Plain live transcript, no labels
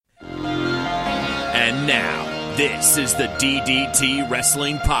And now, this is the DDT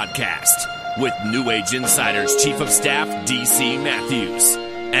Wrestling Podcast with New Age Insider's Chief of Staff, DC Matthews,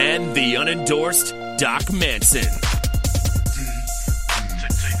 and the unendorsed Doc Manson.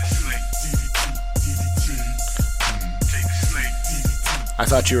 I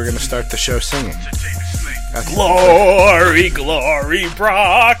thought you were going to start the show singing. Glory, glory,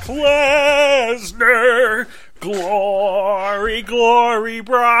 Brock Lesnar. Glory, glory,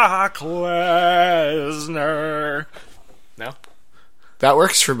 Brock Lesnar. No? That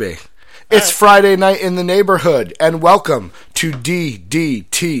works for me. It's Friday night in the neighborhood, and welcome to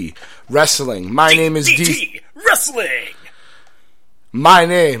DDT Wrestling. My name is DDT Wrestling. My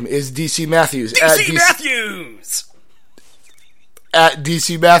name is DC Matthews. DC Matthews. At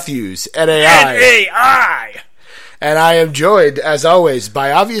DC Matthews, at AI. N-A-I. And I am joined, as always,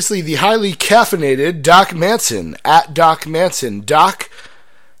 by obviously the highly caffeinated Doc Manson, at Doc Manson. Doc,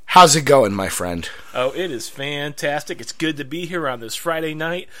 how's it going, my friend? Oh, it is fantastic. It's good to be here on this Friday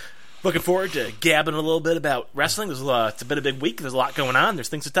night. Looking forward to gabbing a little bit about wrestling. It's been a big week. There's a lot going on. There's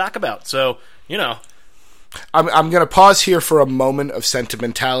things to talk about. So, you know. I'm going to pause here for a moment of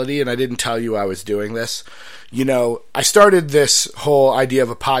sentimentality, and I didn't tell you I was doing this. You know, I started this whole idea of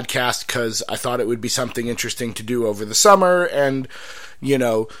a podcast because I thought it would be something interesting to do over the summer, and, you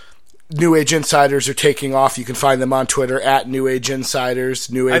know, New Age Insiders are taking off. You can find them on Twitter at New Age Insiders,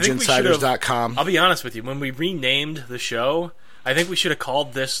 newageinsiders.com. I'll be honest with you. When we renamed the show, I think we should have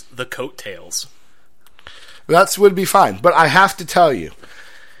called this The Coattails. That would be fine, but I have to tell you,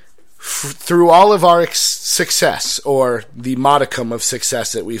 through all of our success, or the modicum of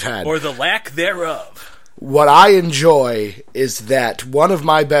success that we've had, or the lack thereof, what I enjoy is that one of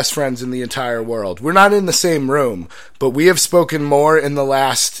my best friends in the entire world, we're not in the same room, but we have spoken more in the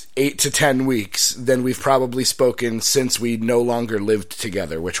last 8 to 10 weeks than we've probably spoken since we no longer lived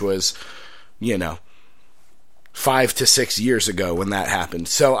together, which was, you know, 5 to 6 years ago when that happened.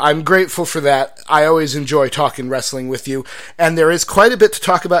 So I'm grateful for that. I always enjoy talking wrestling with you, and there is quite a bit to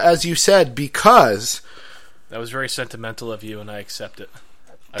talk about, as you said, because... That was very sentimental of you, and I accept it.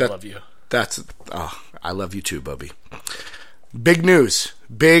 I love you. I love you too, Bubby. Big news,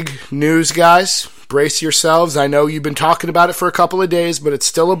 guys. Brace yourselves. I know you've been talking about it for a couple of days, but it's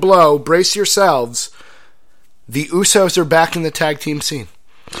still a blow. Brace yourselves. The Usos are back in the tag team scene.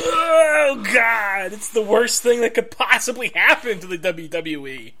 Oh, God. It's the worst thing that could possibly happen to the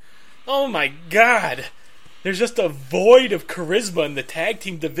WWE. Oh, my God. There's just a void of charisma in the tag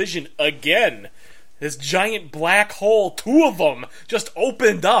team division again. This giant black hole, 2 of them, just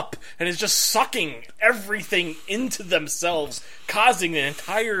opened up and is just sucking everything into themselves, causing an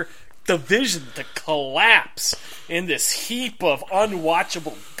entire division to collapse in this heap of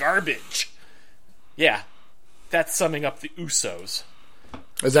unwatchable garbage. Yeah, that's summing up the Usos.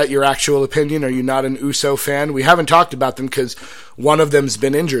 Is that your actual opinion? Are you not an Uso fan? We haven't talked about them because one of them's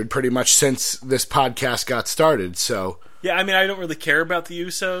been injured pretty much since this podcast got started, so... Yeah, I mean, I don't really care about the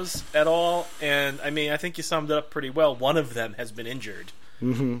Usos at all, and I mean, I think you summed it up pretty well. One of them has been injured,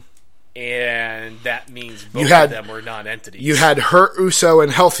 and that means both of them were non-entities. You had Hurt Uso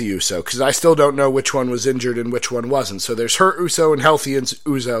and Healthy Uso, because I still don't know which one was injured and which one wasn't. So there's Hurt Uso and Healthy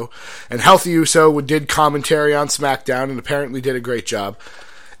Uso, and Healthy Uso did commentary on SmackDown and apparently did a great job.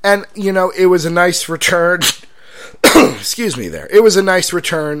 And, you know, it was a nice return. Excuse me there. It was a nice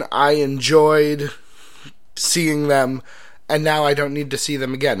return. I enjoyed seeing them, and now I don't need to see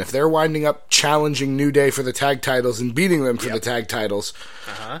them again. If they're winding up challenging New Day for the tag titles and beating them for the tag titles,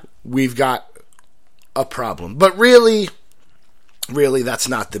 we've got a problem. But really, that's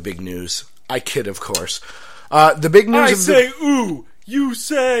not the big news. I kid, of course. The big news... I say, ooh, you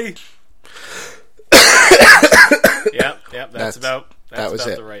say... Yep, that's about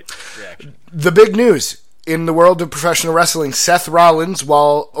the right reaction. The big news in the world of professional wrestling, Seth Rollins,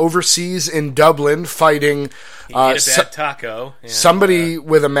 while overseas in Dublin fighting he ate a bad taco, and, somebody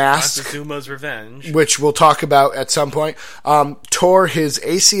with a mask, Montezuma's revenge, which we'll talk about at some point, tore his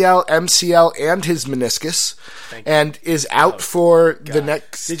ACL, MCL, and his meniscus, and is out for the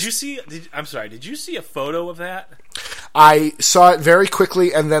next... Did you see a photo of that? I saw it very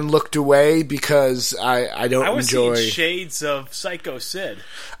quickly and then looked away because I don't enjoy... I was seeing shades of Psycho Sid.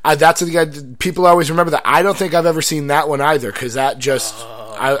 That's the people always remember that. I don't think I've ever seen that one either, because that just...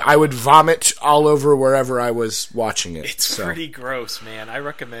 I would vomit all over wherever I was watching it. It's pretty gross, man. I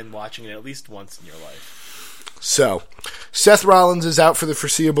recommend watching it at least once in your life. So, Seth Rollins is out for the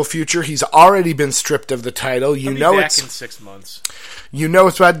foreseeable future. He's already been stripped of the title. He'll be back in 6 months. You know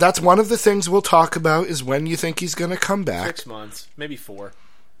it's bad. That's one of the things we'll talk about is when you think he's going to come back. 6 months, maybe 4.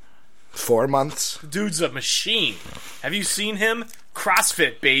 4 months. The dude's a machine. Have you seen him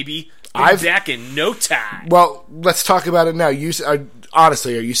CrossFit, baby. I'll be back in no time. Well, let's talk about it now.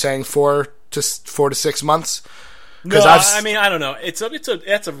 Honestly, are you saying 4 to 6 months? No, I mean, I don't know.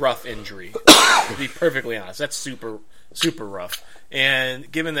 That's a rough injury. To be perfectly honest, that's super rough. And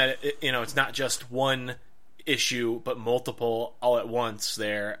given that it's not just one issue but multiple all at once,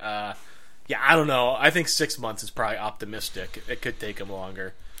 there. I don't know. I think 6 months is probably optimistic. It could take him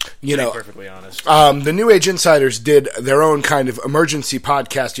longer. To be perfectly honest. The New Age Insiders did their own kind of emergency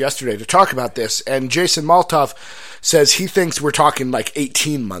podcast yesterday to talk about this, and Jason Malthoff says he thinks we're talking like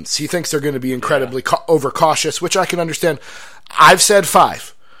 18 months. He thinks they're going to be incredibly overcautious, which I can understand. I've said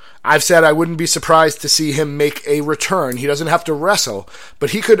 5. I've said I wouldn't be surprised to see him make a return. He doesn't have to wrestle, but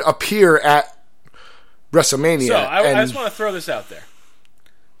he could appear at WrestleMania. So, I just want to throw this out there.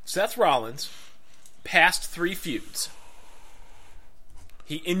 Seth Rollins, past 3 feuds.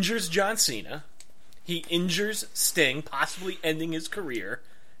 He injures John Cena. He injures Sting, possibly ending his career.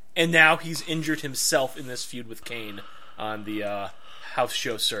 And now he's injured himself in this feud with Kane on the house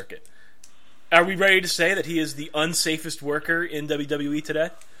show circuit. Are we ready to say that he is the unsafest worker in WWE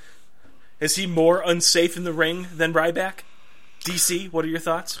today? Is he more unsafe in the ring than Ryback? DC, what are your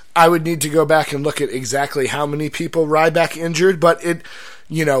thoughts? I would need to go back and look at exactly how many people Ryback injured, but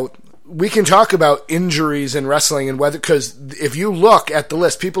we can talk about injuries in wrestling and whether, because if you look at the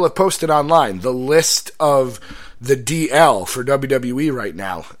list, people have posted online the list of the DL for WWE right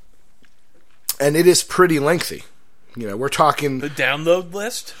now, and it is pretty lengthy. We're talking the download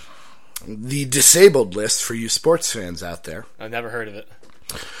list, the disabled list for you sports fans out there. I've never heard of it.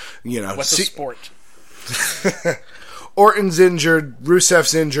 What's a sport? Orton's injured,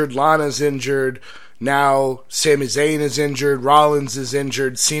 Rusev's injured, Lana's injured. Now, Sami Zayn is injured, Rollins is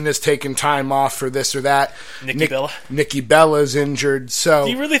injured, Cena's taking time off for this or that. Nikki Bella's injured. So,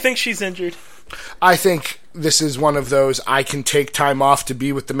 do you really think she's injured? I think this is one of those I can take time off to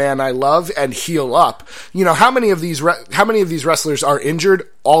be with the man I love and heal up. How many of these wrestlers are injured?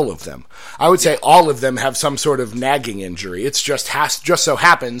 All of them. I would say all of them have some sort of nagging injury. It's just so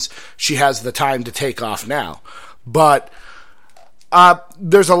happens she has the time to take off now. But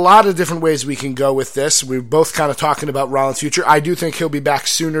there's a lot of different ways we can go with this. We're both kind of talking about Rollins' future. I do think he'll be back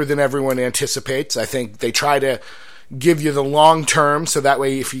sooner than everyone anticipates. I think they try to give you the long term, so that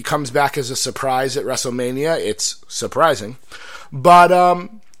way if he comes back as a surprise at WrestleMania, it's surprising. But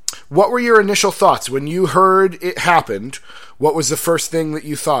what were your initial thoughts when you heard it happened? What was the first thing that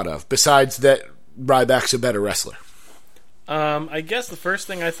you thought of, besides that Ryback's a better wrestler? I guess the first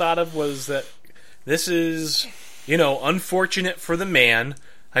thing I thought of was that this is, unfortunate for the man.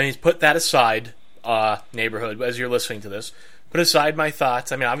 I mean, put that aside, neighborhood, as you're listening to this. Put aside my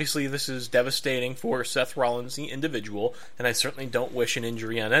thoughts. I mean, obviously this is devastating for Seth Rollins, the individual, and I certainly don't wish an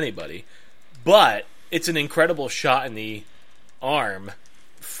injury on anybody. But it's an incredible shot in the arm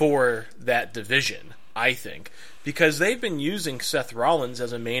for that division, I think, because they've been using Seth Rollins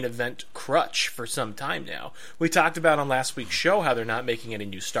as a main event crutch for some time now. We talked about on last week's show how they're not making any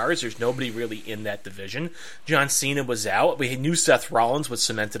new stars. There's nobody really in that division. John Cena was out. We knew Seth Rollins was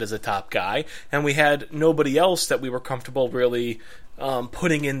cemented as a top guy, and we had nobody else that we were comfortable really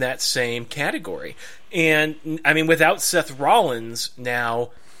putting in that same category. And, I mean, without Seth Rollins now,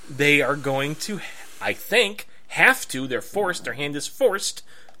 they are going to, I think, have to, their hand is forced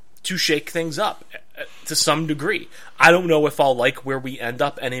to shake things up to some degree. I don't know if I'll like where we end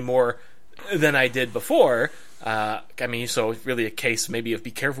up any more than I did before. So it's really a case maybe of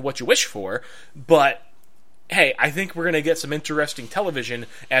be careful what you wish for. But, hey, I think we're going to get some interesting television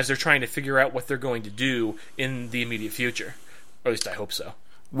as they're trying to figure out what they're going to do in the immediate future. Or at least I hope so.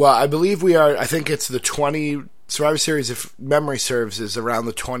 Well, I believe we are, I think it's the Survivor Series, if memory serves, is around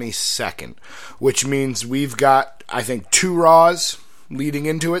the 22nd, which means we've got, I think, 2 Raws leading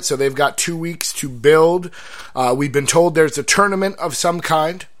into it, so they've got 2 weeks to build. We've been told there's a tournament of some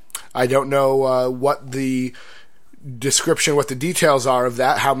kind. I don't know what the description, what the details are of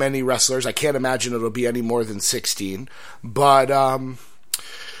that, how many wrestlers. I can't imagine it'll be any more than 16. But,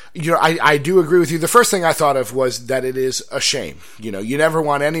 I do agree with you. The first thing I thought of was that it is a shame. You never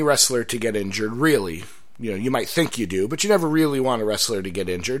want any wrestler to get injured, really. You might think you do, but you never really want a wrestler to get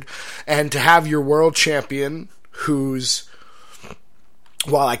injured. And to have your world champion who's,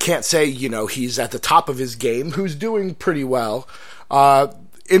 while I can't say, he's at the top of his game, who's doing pretty well,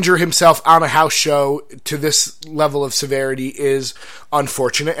 injure himself on a house show to this level of severity is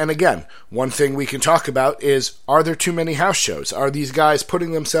unfortunate. And again, one thing we can talk about is, are there too many house shows? Are these guys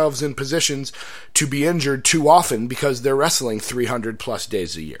putting themselves in positions to be injured too often because they're wrestling 300 plus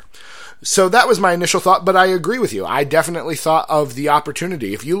days a year? So that was my initial thought, but I agree with you. I definitely thought of the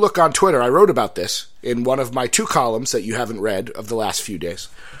opportunity. If you look on Twitter, I wrote about this in one of my 2 columns that you haven't read of the last few days.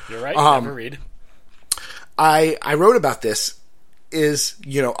 You're right, never read. I wrote about this. Is,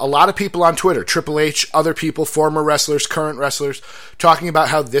 a lot of people on Twitter, Triple H, other people, former wrestlers, current wrestlers, talking about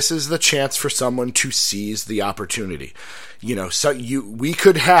how this is the chance for someone to seize the opportunity. We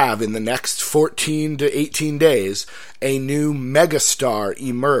could have in the next 14 to 18 days a new megastar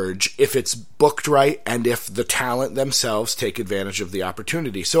emerge if it's booked right and if the talent themselves take advantage of the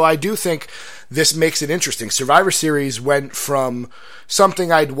opportunity. So I do think this makes it interesting. Survivor Series went from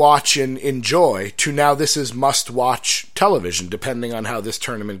something I'd watch and enjoy to now this is must-watch television, depending on how this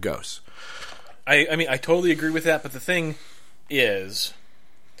tournament goes. I mean, I totally agree with that, but the thing is,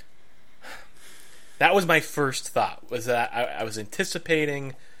 that was my first thought, was that I was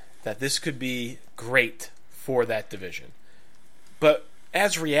anticipating that this could be great for that division. But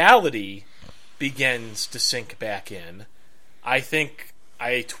as reality begins to sink back in, I think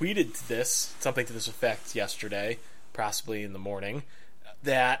I tweeted something to this effect yesterday, possibly in the morning,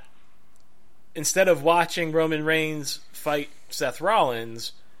 that instead of watching Roman Reigns fight Seth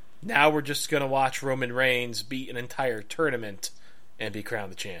Rollins, now we're just going to watch Roman Reigns beat an entire tournament and be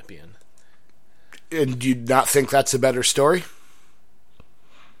crowned the champion. And do you not think that's a better story?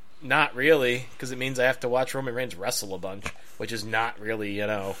 Not really, because it means I have to watch Roman Reigns wrestle a bunch, which is not really,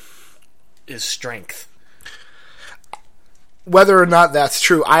 his strength. Whether or not that's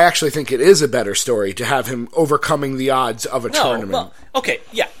true, I actually think it is a better story to have him overcoming the odds of a tournament. Well, okay,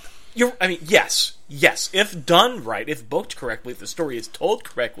 yeah. Yes. If done right, if booked correctly, if the story is told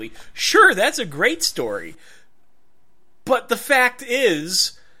correctly, sure, that's a great story. But the fact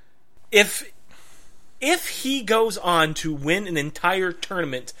is, if he goes on to win an entire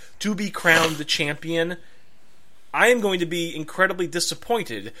tournament to be crowned the champion, I am going to be incredibly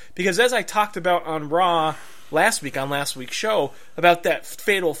disappointed. Because as I talked about on Raw last week's show, about that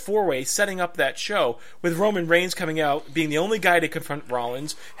fatal 4-way, setting up that show, with Roman Reigns coming out, being the only guy to confront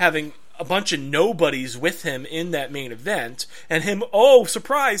Rollins, having a bunch of nobodies with him in that main event, and him, oh,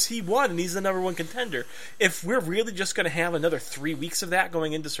 surprise, he won, and he's the number 1 contender. If we're really just going to have another 3 weeks of that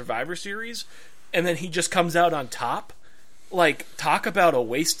going into Survivor Series, and then he just comes out on top, talk about a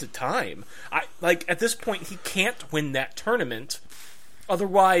waste of time. At this point, he can't win that tournament.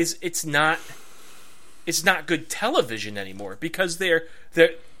 Otherwise, it's not good television anymore, because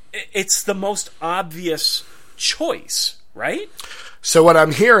it's the most obvious choice, right? So what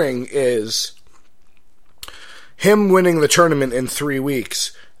I'm hearing is him winning the tournament in 3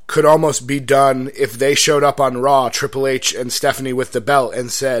 weeks could almost be done if they showed up on Raw, Triple H and Stephanie with the belt,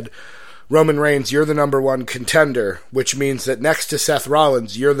 and said, Roman Reigns, you're the number 1 contender, which means that next to Seth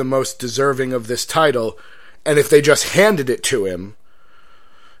Rollins, you're the most deserving of this title. And if they just handed it to him,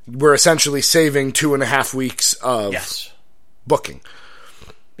 we're essentially saving 2.5 weeks of booking.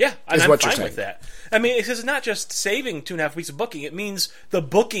 Yeah, and I'm fine with that. I mean, it's not just saving 2.5 weeks of booking. It means the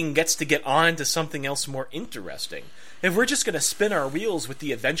booking gets to get on to something else more interesting. If we're just going to spin our wheels with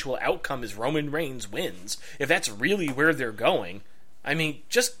the eventual outcome as Roman Reigns wins, if that's really where they're going, I mean,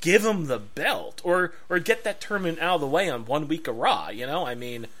 just give him the belt, or get that tournament out of the way on 1 week of Raw. I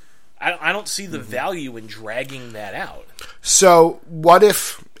mean, I don't see the value in dragging that out. So what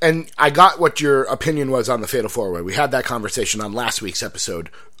if? And I got what your opinion was on the Fatal 4-Way. We had that conversation on last week's episode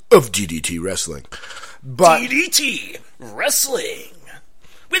of DDT Wrestling. But DDT Wrestling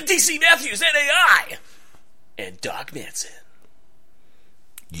with DC Matthews and AI and Doc Manson.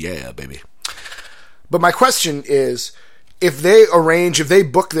 Yeah, baby. But my question is, if they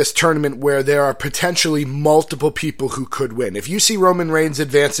book this tournament where there are potentially multiple people who could win, if you see Roman Reigns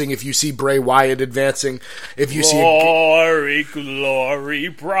advancing, if you see Bray Wyatt advancing, if you glory,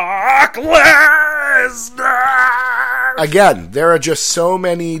 Brock Lesnar! Again, there are just so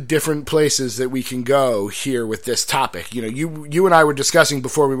many different places that we can go here with this topic. You and I were discussing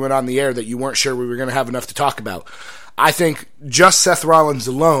before we went on the air that you weren't sure we were going to have enough to talk about. I think just Seth Rollins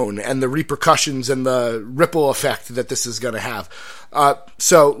alone and the repercussions and the ripple effect that this is going to have.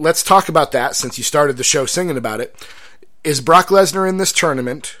 So let's talk about that, since you started the show singing about it. Is Brock Lesnar in this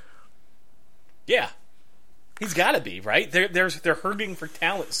tournament? Yeah. He's got to be, right? They're hurting for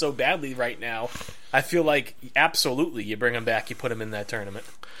talent so badly right now. I feel like absolutely you bring him back, you put him in that tournament.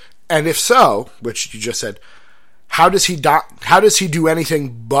 And if so, which you just said, how does he do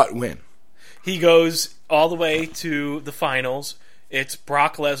anything but win? He goes all the way to the finals. It's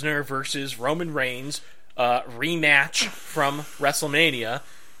Brock Lesnar versus Roman Reigns, rematch from WrestleMania,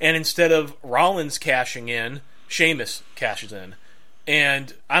 and instead of Rollins cashing in, Sheamus cashes in.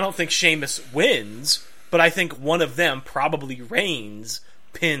 And I don't think Sheamus wins, but I think one of them, probably Reigns,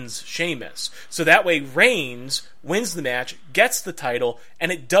 pins Sheamus. So that way Reigns wins the match, gets the title,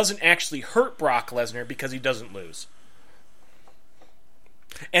 and it doesn't actually hurt Brock Lesnar because he doesn't lose.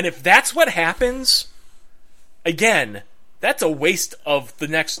 And if that's what happens, again, that's a waste of the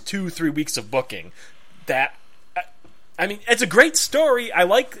next 2-3 weeks of booking. I mean, it's a great story.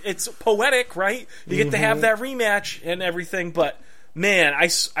 It's poetic, right? You get to have that rematch and everything, but man, I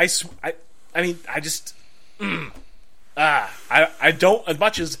don't,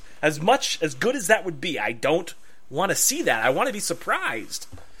 as good as that would be, I don't want to see that. I want to be surprised.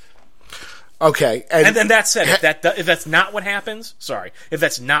 Okay, and then that said, if that's not what happens,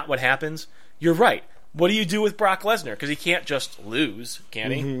 you're right. What do you do with Brock Lesnar? Because he can't just lose,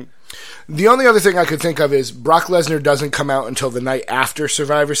 can he? The only other thing I could think of is Brock Lesnar doesn't come out until the night after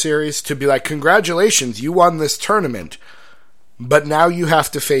Survivor Series to be like, congratulations, you won this tournament, but now you have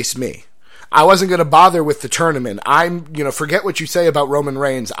to face me. I wasn't going to bother with the tournament. Forget what you say about Roman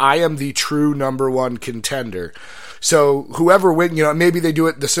Reigns. I am the true number one contender. So whoever wins, maybe they do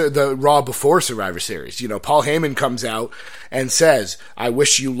it the Raw before Survivor Series. Paul Heyman comes out and says, I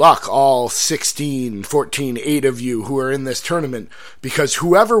wish you luck, all 16, 14, 8 of you who are in this tournament, because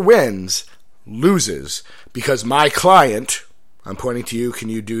whoever wins loses. Because my client, I'm pointing to you, can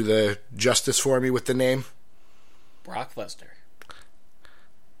you do the justice for me with the name? Brock Lesnar.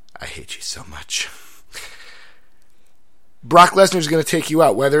 I hate you so much. Brock Lesnar's going to take you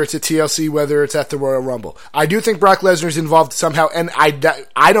out, whether it's at TLC, whether it's at the Royal Rumble. I do think Brock Lesnar's involved somehow, and I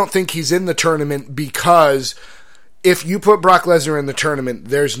don't think he's in the tournament, because if you put Brock Lesnar in the tournament,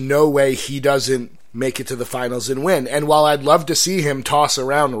 there's no way he doesn't make it to the finals and win. And while I'd love to see him toss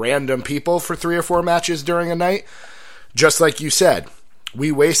around random people for 3 or 4 matches during a night, just like you said,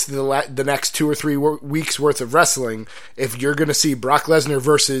 we waste the next 2 or 3 weeks worth of wrestling if you're going to see Brock Lesnar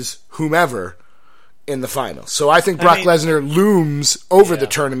versus whomever in the finals. So I think Brock Lesnar looms over the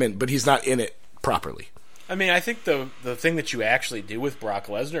tournament, but he's not in it properly. I mean, I think the thing that you actually do with Brock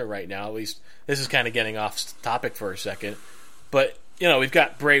Lesnar right now, at least this is kind of getting off topic for a second, but we've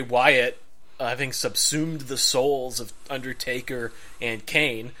got Bray Wyatt having subsumed the souls of Undertaker and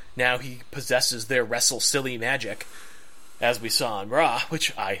Kane. Now he possesses their wrestle silly magic, as we saw on Raw,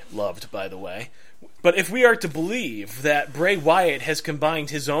 which I loved, by the way. But if we are to believe that Bray Wyatt has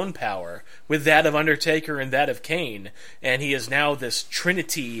combined his own power with that of Undertaker and that of Kane, and he is now this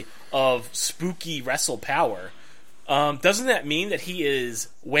trinity of spooky wrestle power, doesn't that mean that he is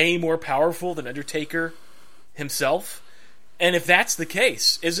way more powerful than Undertaker himself? And if that's the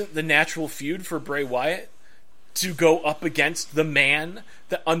case, isn't the natural feud for Bray Wyatt to go up against the man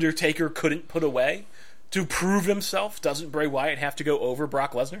that Undertaker couldn't put away? To prove himself, doesn't Bray Wyatt have to go over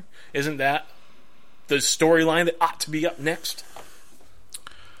Brock Lesnar? Isn't that the storyline that ought to be up next?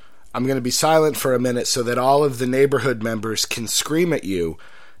 I'm going to be silent for a minute so that all of the neighborhood members can scream at you,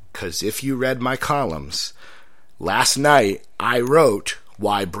 because if you read my columns, last night I wrote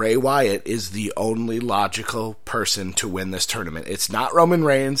why Bray Wyatt is the only logical person to win this tournament. It's not Roman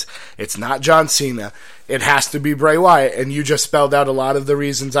Reigns. It's not John Cena. It has to be Bray Wyatt, and you just spelled out a lot of the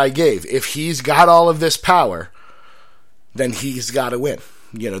reasons I gave. If he's got all of this power, then he's got to win.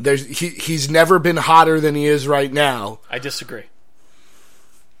 He's never been hotter than he is right now. I disagree.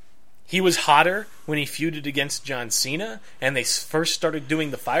 He was hotter when he feuded against John Cena, and they first started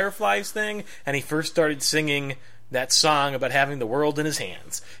doing the Fireflies thing, and he first started singing that song about having the world in his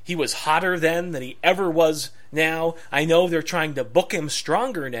hands. He was hotter then than he ever was now. I know they're trying to book him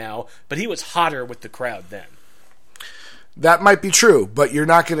stronger now, but he was hotter with the crowd then. That might be true, but you're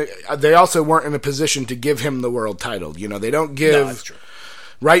not going to... They also weren't in a position to give him the world title. They don't give... No, that's true.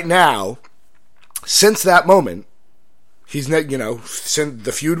 Right now, since that moment, he's, since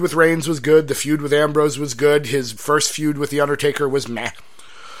the feud with Reigns was good, the feud with Ambrose was good, his first feud with The Undertaker was meh.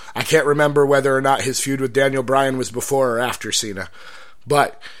 I can't remember whether or not his feud with Daniel Bryan was before or after Cena.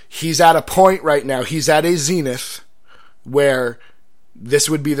 But he's at a point right now, he's at a zenith, where this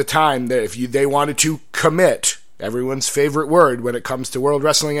would be the time that if they wanted to commit, everyone's favorite word when it comes to World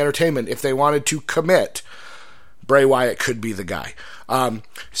Wrestling Entertainment, if they wanted to commit, Bray Wyatt could be the guy.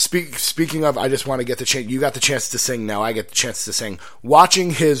 Speaking of, I just want to get the chance. You got the chance to sing now. I get the chance to sing.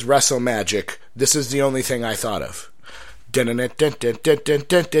 Watching his Wrestle Magic, this is the only thing I thought of. I'm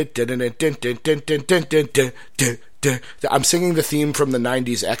singing the theme from the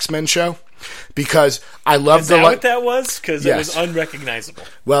 90s X-Men show because I love the... Is that what that was? Because it was unrecognizable.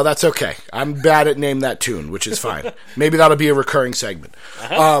 Well, that's okay. I'm bad at name that tune, which is fine. Maybe that'll be a recurring segment.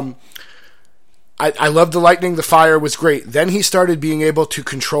 I love the lightning. The fire was great. Then he started being able to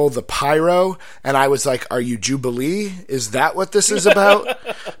control the pyro, and I was like, are you Jubilee? Is that what this is about?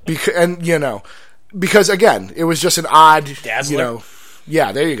 Because again, it was just an odd, Dazzler.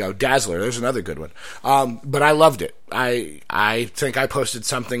 Yeah, there you go. Dazzler. There's another good one. But I loved it. I think I posted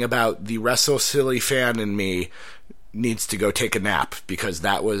something about the Wrestle Silly fan in me needs to go take a nap, because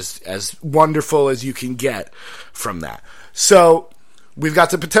that was as wonderful as you can get from that. So we've got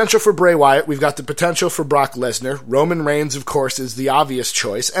the potential for Bray Wyatt. We've got the potential for Brock Lesnar. Roman Reigns, of course, is the obvious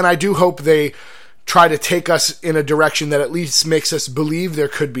choice. And I do hope they try to take us in a direction that at least makes us believe there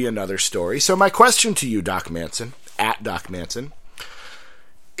could be another story. So my question to you, Doc Manson, at Doc Manson,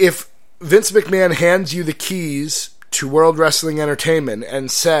 if Vince McMahon hands you the keys to World Wrestling Entertainment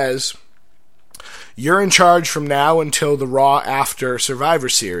and says, you're in charge from now until the Raw after Survivor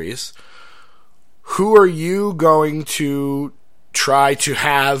Series, who are you going to try to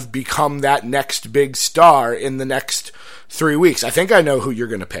have become that next big star in the next 3 weeks? I think I know who you're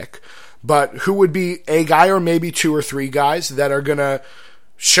going to pick. But who would be a guy or maybe 2 or 3 guys that are going to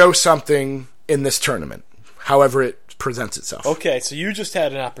show something in this tournament, however it presents itself? Okay, so you just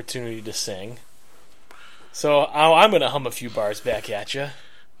had an opportunity to sing. So I'm going to hum a few bars back at you.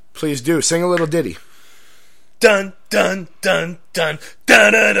 Please do. Sing a little ditty. Dun, dun, dun, dun,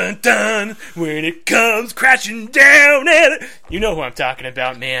 dun, dun, dun, dun, when it comes crashing down. You know who I'm talking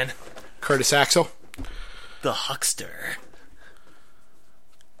about, man. Curtis Axel? The Huckster.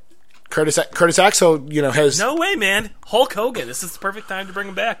 Curtis Axel, has... No way, man. Hulk Hogan. This is the perfect time to bring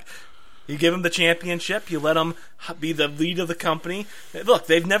him back. You give him the championship. You let him be the lead of the company. Look,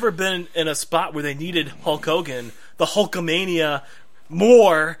 they've never been in a spot where they needed Hulk Hogan, the Hulkamania,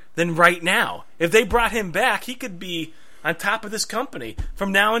 more than right now. If they brought him back, he could be on top of this company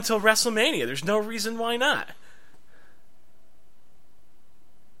from now until WrestleMania. There's no reason why not.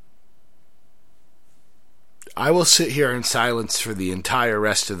 I will sit here in silence for the entire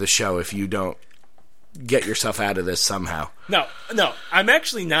rest of the show if you don't get yourself out of this somehow. No, I'm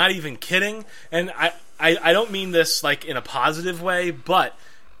actually not even kidding, and I don't mean this like in a positive way, but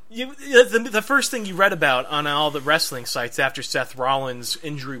the first thing you read about on all the wrestling sites after Seth Rollins'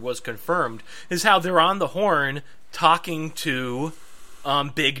 injury was confirmed is how they're on the horn talking to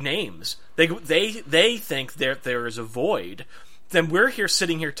big names. They think there is a void. Then we're here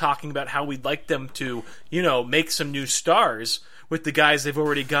sitting here talking about how we'd like them to, make some new stars with the guys they've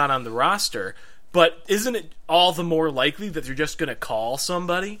already got on the roster. But isn't it all the more likely that they're just going to call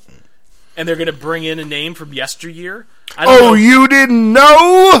somebody and they're going to bring in a name from yesteryear? You didn't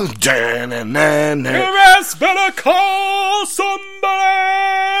know? You just better call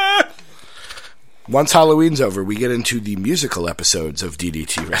somebody! Once Halloween's over, we get into the musical episodes of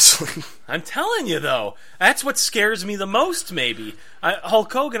DDT Wrestling. I'm telling you, though, that's what scares me the most, maybe.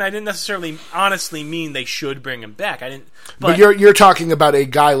 Hulk Hogan, I didn't necessarily honestly mean they should bring him back. But you're talking about a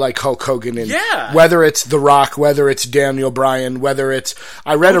guy like Hulk Hogan, and whether it's The Rock, whether it's Daniel Bryan, whether it's...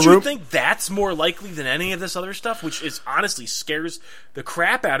 Don't you think that's more likely than any of this other stuff, which is honestly scares the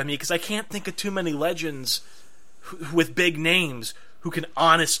crap out of me, because I can't think of too many legends with big names who can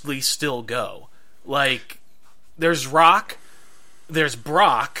honestly still go. Like, there's Rock, there's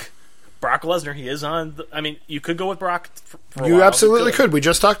Brock Lesnar. He is on. You could go with Brock. For a you while. absolutely could. We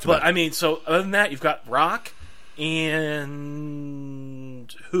just talked about. But so other than that, you've got Rock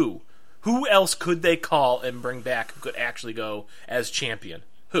and who? Who else could they call and bring back who could actually go as champion?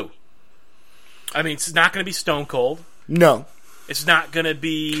 Who? It's not going to be Stone Cold. No. It's not going to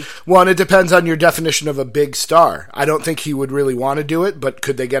be... Well, and it depends on your definition of a big star. I don't think he would really want to do it, but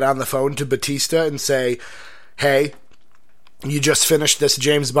could they get on the phone to Batista and say, hey, you just finished this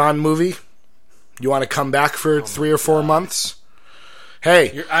James Bond movie? You want to come back for 3 or 4 months?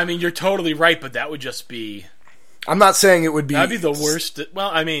 Hey. You're totally right, but that would just be... I'm not saying it would be... That'd be the worst...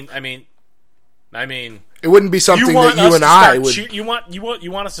 Well, it wouldn't be something that you and I would... You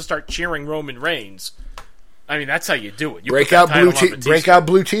want us to start cheering Roman Reigns... that's how you do it. You break out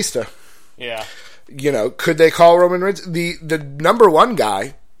Blutista. Yeah. Could they call Roman Reigns? The number one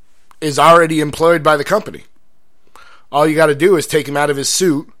guy is already employed by the company. All you got to do is take him out of his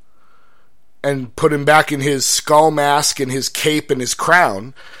suit and put him back in his skull mask and his cape and his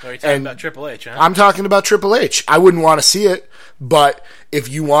crown. Are you talking about Triple H, huh? I'm talking about Triple H. I wouldn't want to see it, but if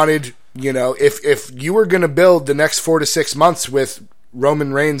you wanted, if you were going to build the next 4 to 6 months with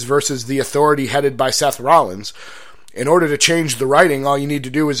Roman Reigns versus the Authority headed by Seth Rollins, in order to change the writing, all you need to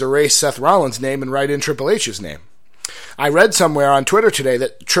do is erase Seth Rollins' name and write in Triple H's name. I read somewhere on Twitter today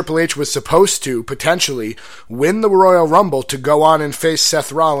that Triple H was supposed to potentially win the Royal Rumble to go on and face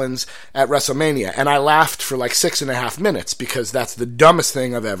Seth Rollins at WrestleMania, and I laughed for like 6.5 minutes because that's the dumbest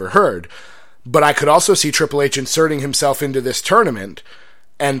thing I've ever heard. But I could also see Triple H inserting himself into this tournament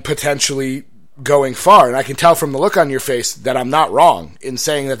and potentially going far, and I can tell from the look on your face that I'm not wrong in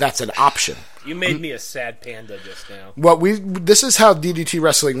saying that that's an option. You made me a sad panda just now. This is how DDT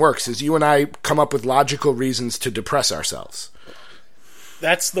wrestling works, is you and I come up with logical reasons to depress ourselves.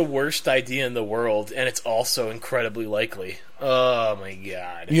 That's the worst idea in the world, and it's also incredibly likely. Oh, my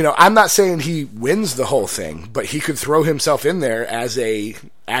God. You know, I'm not saying he wins the whole thing, but he could throw himself in there as a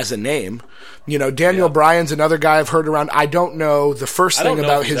name. You know, Daniel Bryan's another guy I've heard around. I don't know the first thing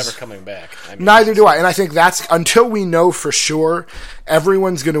about his... ever coming back. Neither do I. And I think that's... Until we know for sure,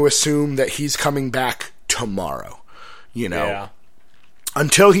 everyone's going to assume that he's coming back tomorrow. You know? Yeah.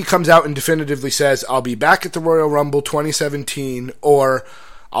 Until he comes out and definitively says, I'll be back at the Royal Rumble 2017, or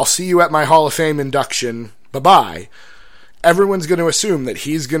I'll see you at my Hall of Fame induction, bye-bye, everyone's going to assume that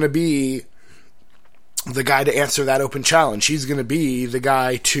he's going to be the guy to answer that open challenge. He's going to be the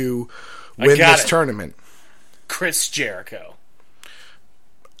guy to win this tournament. Chris Jericho.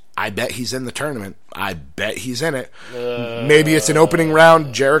 I bet he's in the tournament. I bet he's in it. Maybe it's an opening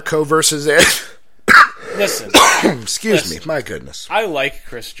round, Jericho versus it. Listen. Excuse me. My goodness. I like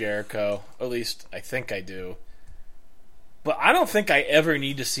Chris Jericho. At least I think I do. But I don't think I ever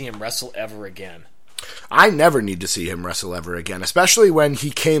need to see him wrestle ever again. I never need to see him wrestle ever again, especially when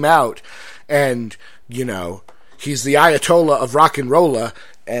he came out and, you know, he's the Ayatollah of rock and rolla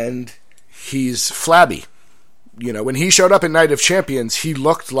and he's flabby. You know, when he showed up at Night of Champions, he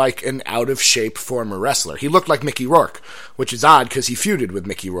looked like an out-of-shape former wrestler. He looked like Mickey Rourke, which is odd because he feuded with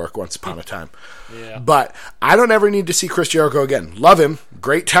Mickey Rourke once upon a time. Yeah. But I don't ever need to see Chris Jericho again. Love him.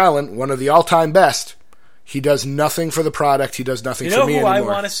 Great talent. One of the all-time best. He does nothing for the product. He does nothing for me anymore. You know who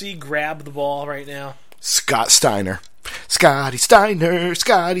I want to see grab the ball right now? Scott Steiner. Scotty Steiner.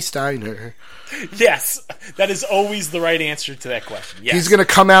 Scotty Steiner. Yes, that is always the right answer to that question. Yes. He's going to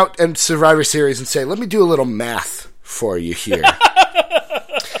come out in Survivor Series and say, let me do a little math for you here.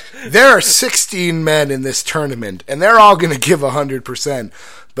 There are 16 men in this tournament, and they're all going to give 100%,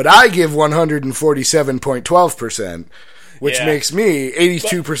 but I give 147.12%, which makes me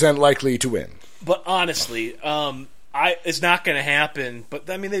 82% likely to win. But honestly, it's not going to happen. But,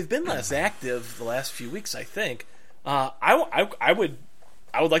 I mean, they've been less active the last few weeks, I think.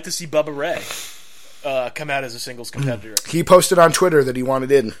 I would like to see Bubba Ray come out as a singles competitor. He posted on Twitter that he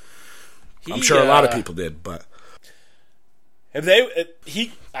wanted in. I'm sure a lot of people did, but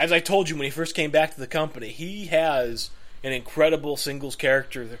as I told you when he first came back to the company, he has an incredible singles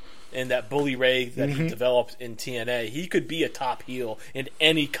character in that Bully Ray that he developed in TNA. He could be a top heel in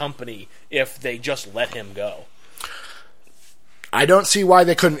any company if they just let him go. I don't see why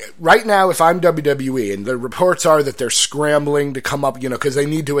they couldn't. Right now, if I'm WWE, and the reports are that they're scrambling to come up, because they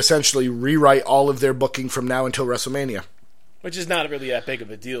need to essentially rewrite all of their booking from now until WrestleMania. Which is not really that big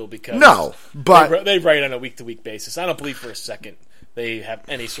of a deal because no, but they write on a week-to-week basis. I don't believe for a second they have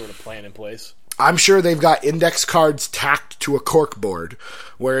any sort of plan in place. I'm sure they've got index cards tacked to a cork board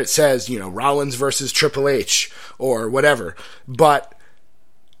where it says, Rollins versus Triple H or whatever. But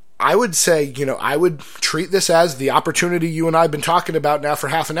I would say, I would treat this as the opportunity you and I have been talking about now for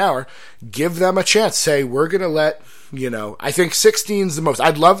half an hour. Give them a chance. Say, we're going to let, I think 16's the most.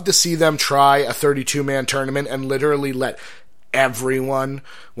 I'd love to see them try a 32-man tournament and literally let everyone,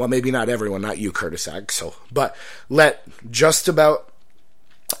 well, maybe not everyone, not you, Curtis Axel, but let just about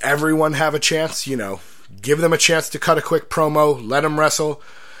everyone have a chance, give them a chance to cut a quick promo, let them wrestle,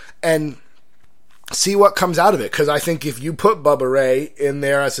 and see what comes out of it. Because I think if you put Bubba Ray in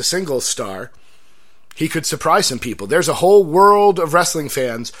there as a singles star, he could surprise some people. There's a whole world of wrestling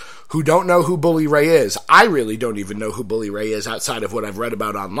fans who don't know who Bully Ray is. I really don't even know who Bully Ray is outside of what I've read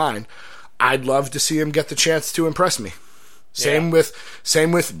about online. I'd love to see him get the chance to impress me. Same with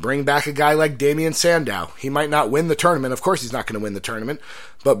bring back a guy like Damian Sandow. He might not win the tournament. Of course he's not going to win the tournament.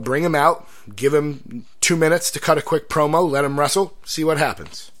 But bring him out, give him 2 minutes to cut a quick promo, let him wrestle, see what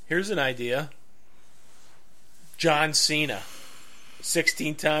happens. Here's an idea. John Cena,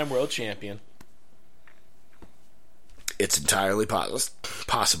 16-time world champion. It's entirely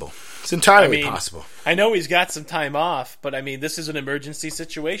possible. It's entirely possible. I know he's got some time off, but this is an emergency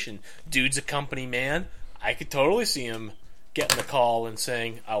situation. Dude's a company man. I could totally see him getting the call and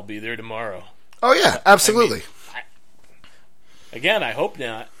saying, I'll be there tomorrow. Oh, yeah, absolutely. I hope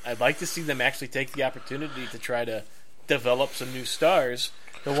not. I'd like to see them actually take the opportunity to try to develop some new stars.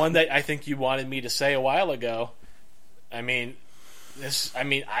 The one that I think you wanted me to say a while ago, Dean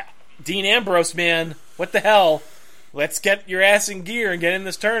Ambrose, man, what the hell? Let's get your ass in gear and get in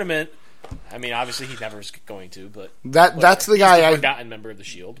this tournament. I mean, obviously he never is going to, but that's the guy. He's the forgotten member of the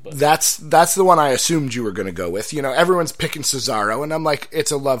Shield. But that's the one I assumed you were going to go with. You know, everyone's picking Cesaro, and I'm like,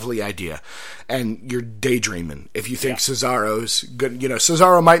 it's a lovely idea, and you're daydreaming if you think Cesaro's good. You know,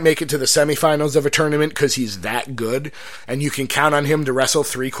 Cesaro might make it to the semifinals of a tournament because he's that good, and you can count on him to wrestle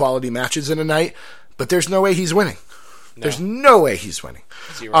 3 quality matches in a night. But there's no way he's winning. No. There's no way he's winning.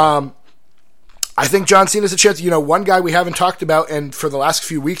 Zero. I think John Cena's a chance. You know, one guy we haven't talked about, and for the last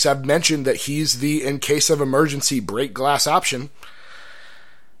few weeks I've mentioned that he's the, in case of emergency, break glass option.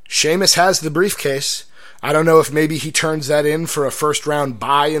 Sheamus has the briefcase. I don't know if maybe he turns that in for a first-round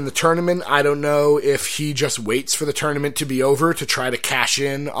bye in the tournament. I don't know if he just waits for the tournament to be over to try to cash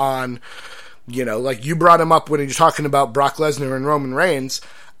in on, you know, like you brought him up when you're talking about Brock Lesnar and Roman Reigns.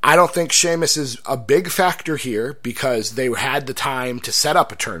 I don't think Sheamus is a big factor here because they had the time to set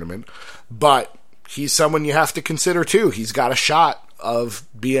up a tournament, but he's someone you have to consider too. He's got a shot of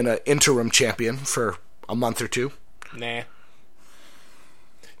being an interim champion for a month or two. Nah.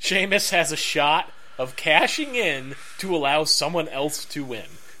 Sheamus has a shot of cashing in to allow someone else to win.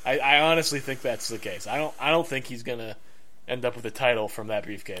 I honestly think that's the case. I don't think he's gonna end up with a title from that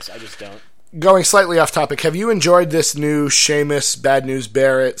briefcase. I just don't. Going slightly off topic, have you enjoyed this new Sheamus, Bad News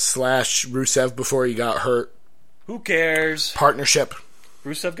Barrett / Rusev before he got hurt Who cares? partnership?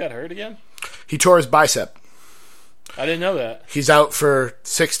 Rusev got hurt again? He tore his bicep. I didn't know that. He's out for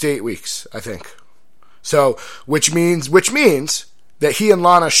 6 to 8 weeks, I think. So, which means that he and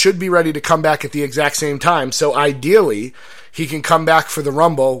Lana should be ready to come back at the exact same time. So ideally, he can come back for the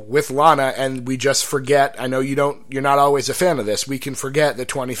Rumble with Lana, and we just forget. I know you're not always a fan of this. We can forget that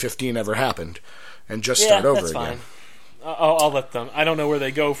 2015 ever happened and just start over that's again. Fine. I'll let them. I don't know where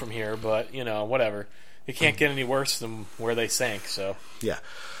they go from here, but you know, whatever. It can't get any worse than where they sank. So yeah.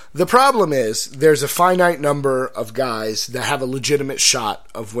 The problem is there's a finite number of guys that have a legitimate shot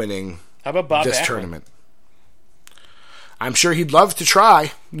of winning how about Bob this Backlund? tournament. I'm sure he'd love to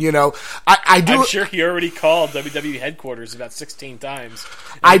try. You know, I'm sure he already called WWE headquarters about 16 times.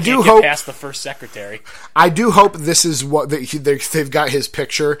 I do hope past the first secretary. I do hope this is what they've got his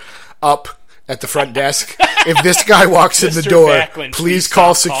picture up at the front desk. If this guy walks in the door, Backlund, please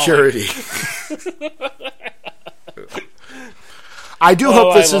call security. I do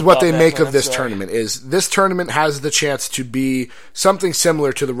hope this is what they make of this tournament. Is this tournament has the chance to be something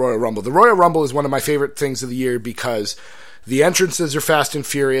similar to the Royal Rumble. The Royal Rumble is one of my favorite things of the year because the entrances are fast and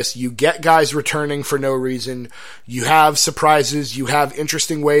furious. You get guys returning for no reason. You have surprises. You have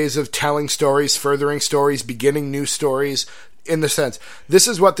interesting ways of telling stories, furthering stories, beginning new stories. In the sense, this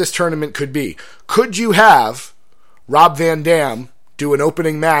is what this tournament could be. Could you have Rob Van Dam do an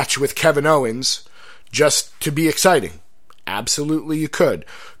opening match with Kevin Owens just to be exciting? Absolutely you could.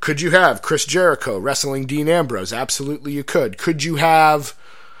 Could you have Chris Jericho wrestling Dean Ambrose? Absolutely you could. Could you have,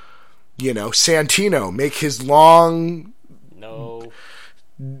 Santino make his long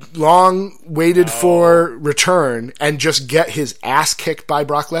waited for return and just get his ass kicked by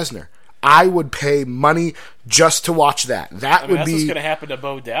Brock Lesnar? I would pay money just to watch that. That's what's going to happen to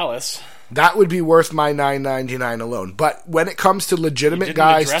Bo Dallas. That would be worth my $9.99 alone. But when it comes to legitimate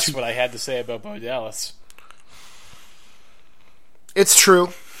guys, address what I had to say about Bo Dallas. It's true.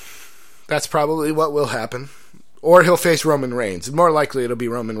 That's probably what will happen. Or he'll face Roman Reigns. More likely it'll be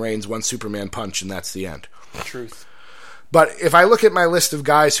Roman Reigns, one Superman punch, and that's the end. Truth. But if I look at my list of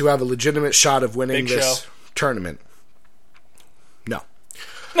guys who have a legitimate shot of winning this tournament, no.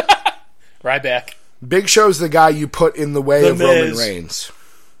 Ryback. Big Show's the guy you put in the way of Roman Reigns.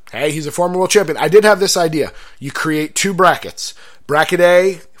 Hey, he's a former world champion. I did have this idea. You create 2 brackets. Bracket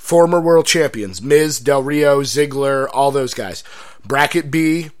A, former world champions. Miz, Del Rio, Ziggler, all those guys. Bracket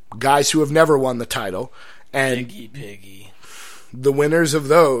B, guys who have never won the title. And Piggy. The winners of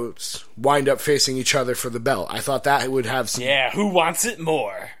those wind up facing each other for the belt. I thought that would have some... Yeah, who wants it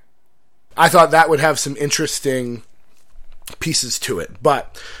more? I thought that would have some interesting pieces to it.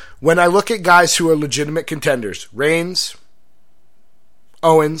 But when I look at guys who are legitimate contenders, Reigns,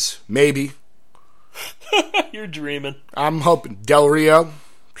 Owens, maybe. You're dreaming. I'm hoping. Del Rio,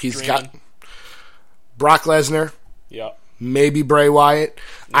 got Brock Lesnar. Yep. Maybe Bray Wyatt.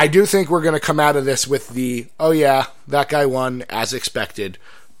 I do think we're going to come out of this with the, oh yeah, that guy won as expected,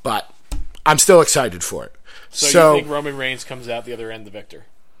 but I'm still excited for it. So you think Roman Reigns comes out the other end the victor?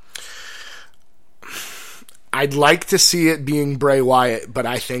 I'd like to see it being Bray Wyatt, but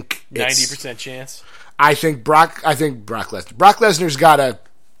I think 90% chance. I think Brock Lesnar. Brock Lesnar's got a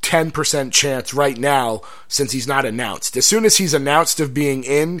 10% chance right now since he's not announced. As soon as he's announced of being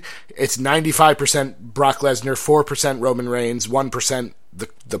in, it's 95% Brock Lesnar, 4% Roman Reigns, 1%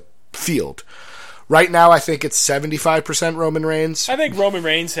 the field. Right now, I think it's 75% Roman Reigns. I think Roman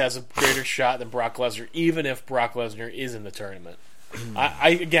Reigns has a greater shot than Brock Lesnar, even if Brock Lesnar is in the tournament.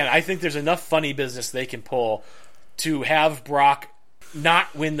 I think there's enough funny business they can pull to have Brock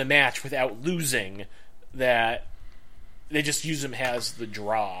not win the match without losing, that they just use him as the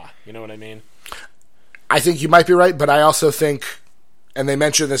draw. You know what I mean? I think you might be right, but I also think, and they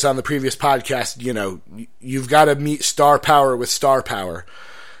mentioned this on the previous podcast, you've got to meet star power with star power.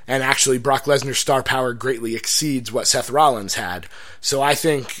 And actually, Brock Lesnar's star power greatly exceeds what Seth Rollins had. So I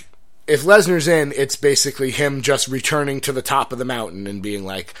think if Lesnar's in, it's basically him just returning to the top of the mountain and being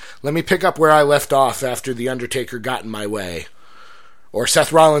like, let me pick up where I left off after The Undertaker got in my way. Or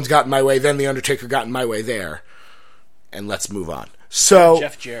Seth Rollins got in my way, then The Undertaker got in my way there. And let's move on. So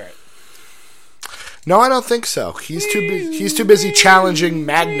Jeff Jarrett. No, I don't think so. He's too busy challenging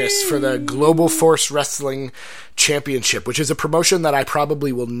Magnus for the Global Force Wrestling Championship, which is a promotion that I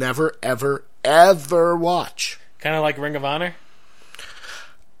probably will never, ever, ever watch. Kind of like Ring of Honor?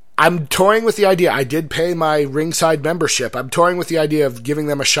 I'm toying with the idea. I did pay my ringside membership. I'm toying with the idea of giving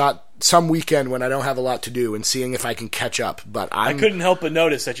them a shot some weekend when I don't have a lot to do and seeing if I can catch up. But I couldn't help but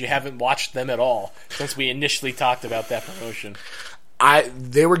notice that you haven't watched them at all since we initially talked about that promotion.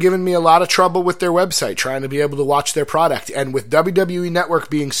 They were giving me a lot of trouble with their website, trying to be able to watch their product. And with WWE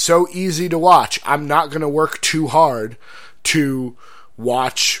Network being so easy to watch, I'm not going to work too hard to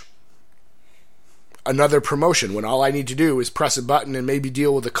watch another promotion when all I need to do is press a button and maybe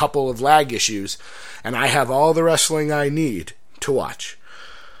deal with a couple of lag issues. And I have all the wrestling I need to watch.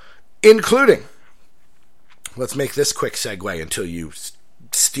 Including, let's make this quick segue until you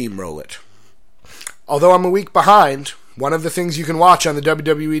steamroll it. Although I'm a week behind, one of the things you can watch on the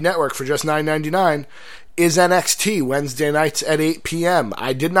WWE Network for just $9.99 is NXT Wednesday nights at 8 p.m.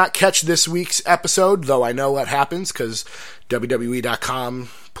 I did not catch this week's episode, though I know what happens because WWE.com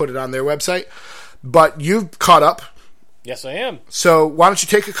put it on their website. But you've caught up. Yes, I am. So why don't you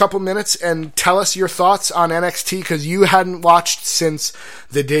take a couple minutes and tell us your thoughts on NXT, because you hadn't watched since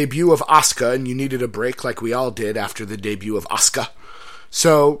the debut of Asuka, and you needed a break like we all did after the debut of Asuka.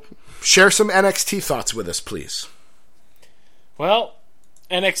 So share some NXT thoughts with us, please. Well,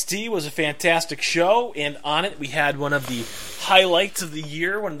 NXT was a fantastic show, and on it we had one of the highlights of the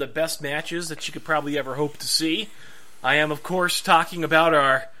year, one of the best matches that you could probably ever hope to see. I am, of course, talking about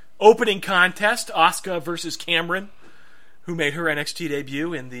our opening contest, Asuka versus Cameron, who made her NXT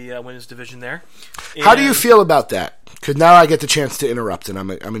debut in the women's division there. And how do you feel about that? Because now I get the chance to interrupt, and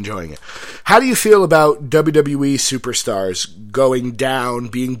I'm enjoying it. How do you feel about WWE superstars going down,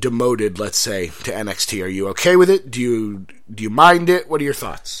 being demoted, let's say, to NXT? Are you okay with it? Do you mind it? What are your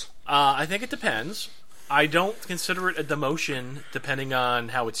thoughts? I think it depends. I don't consider it a demotion depending on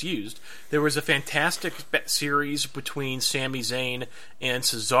how it's used. There was a fantastic series between Sami Zayn and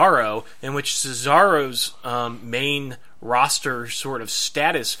Cesaro in which Cesaro's main roster sort of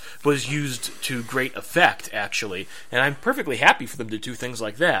status was used to great effect, actually. And I'm perfectly happy for them to do things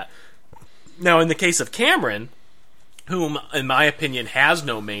like that. Now, in the case of Cameron, whom, in my opinion, has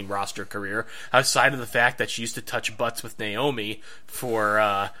no main roster career, outside of the fact that she used to touch butts with Naomi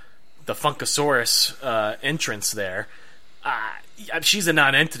for the Funkasaurus entrance there, she's a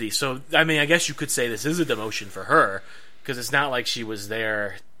non-entity. So, I mean, I guess you could say this is a demotion for her, because it's not like she was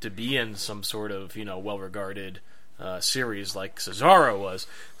there to be in some sort of, well-regarded series like Cesaro was.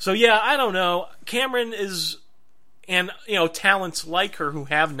 So, yeah, I don't know. Cameron is, and, talents like her who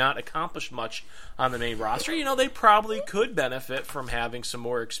have not accomplished much on the main roster, they probably could benefit from having some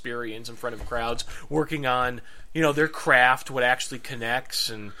more experience in front of crowds, working on, their craft, what actually connects.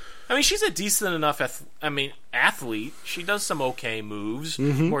 And I mean, she's a decent enough athlete. She does some okay moves,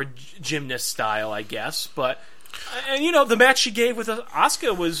 more gymnast style, I guess. But the match she gave with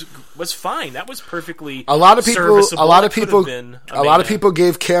Asuka was fine. That was perfectly serviceable. A lot of people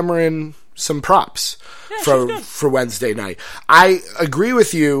gave Cameron some props for Wednesday night. I agree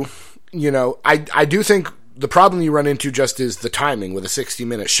with you. I do think the problem you run into just is the timing with a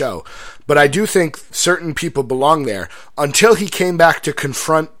 60-minute show. But I do think certain people belong there. Until he came back to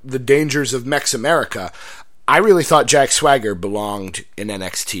confront the dangers of Mex America, I really thought Jack Swagger belonged in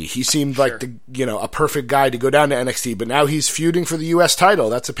NXT. He seemed like a perfect guy to go down to NXT, but now he's feuding for the U.S. title.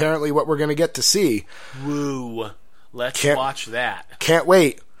 That's apparently what we're going to get to see. Woo. Let's watch that. Can't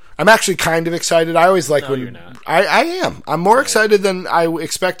wait. I'm actually kind of excited. I always like No, when you're not. I am. I'm more excited than I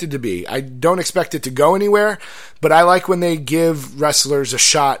expected to be. I don't expect it to go anywhere, but I like when they give wrestlers a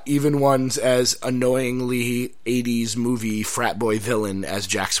shot, even ones as annoyingly 80s movie frat boy villain as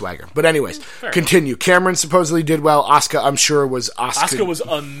Jack Swagger. But anyways, continue. Cameron supposedly did well. Asuka, I'm sure, was Asuka. Asuka was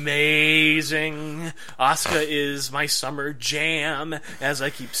amazing. Asuka is my summer jam. As I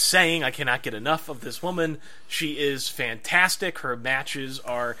keep saying, I cannot get enough of this woman. She is fantastic. Her matches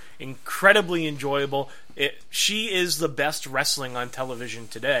are incredibly enjoyable. She is the best wrestling on television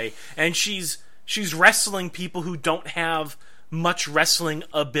today, and she's wrestling people who don't have much wrestling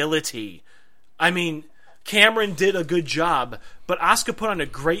ability. I mean, Cameron did a good job, but Asuka put on a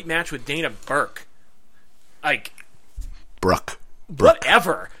great match with Dana Burke. Like, Brooke.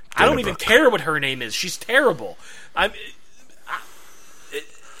 whatever. I don't Dana even Brooke. care what her name is. She's terrible. I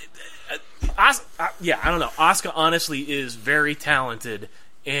don't know. Asuka honestly is very talented,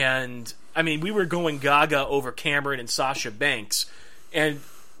 and I mean, we were going gaga over Cameron and Sasha Banks, and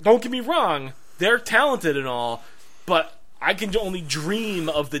don't get me wrong, they're talented and all, but I can only dream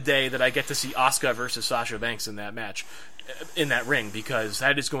of the day that I get to see Asuka versus Sasha Banks in that match, in that ring, because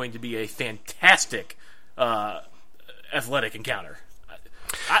that is going to be a fantastic athletic encounter.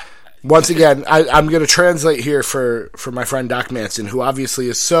 Once again, I'm going to translate here for my friend Doc Manson, who obviously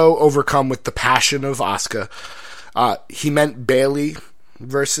is so overcome with the passion of Asuka. He meant Bayley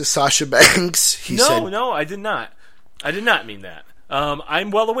versus Sasha Banks. He said, No, I did not. I did not mean that.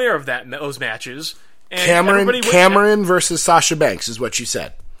 I'm well aware of those matches. And Cameron versus Sasha Banks is what you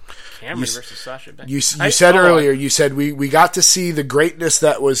said. Cameron versus Sasha Banks. You said earlier, you said we got to see the greatness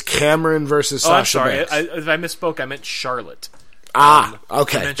that was Cameron versus Sasha Banks. If I misspoke, I meant Charlotte.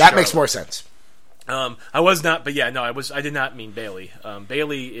 Okay. That makes more sense. I was not, but yeah, no, I did not mean Bayley.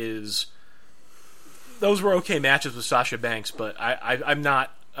 Bayley is... Those were okay matches with Sasha Banks, but I'm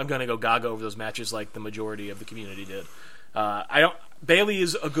going to go gaga over those matches like the majority of the community did. Bayley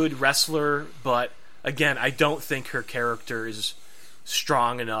is a good wrestler, but again, I don't think her character is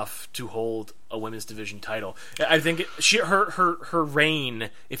strong enough to hold a women's division title. I think her reign,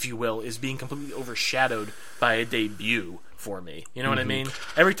 if you will, is being completely overshadowed by a debut for me. You know what I mean?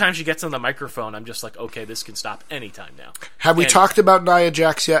 Every time she gets on the microphone, I'm just like, okay, this can stop anytime now. Have we talked about Nia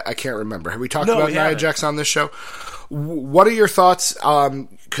Jax yet? I can't remember. Have we talked about Nia Jax on this show? What are your thoughts?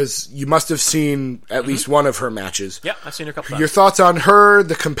 Because you must have seen at least one of her matches. Yeah, I've seen her a couple times. Your thoughts on her,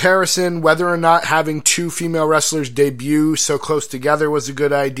 the comparison, whether or not having two female wrestlers debut so close together was a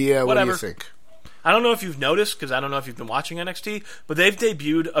good idea. Whatever. What do you think? I don't know if you've noticed, because I don't know if you've been watching NXT, but they've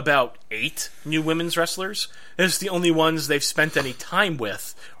debuted about 8 new women's wrestlers. It's the only ones they've spent any time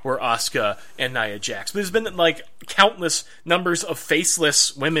with were Asuka and Nia Jax. But there's been like countless numbers of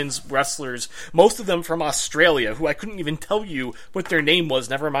faceless women's wrestlers, most of them from Australia, who I couldn't even tell you what their name was,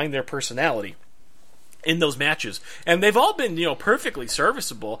 never mind their personality, in those matches. And they've all been, perfectly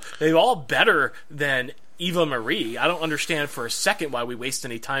serviceable. They're all better than Eva Marie. I don't understand for a second why we waste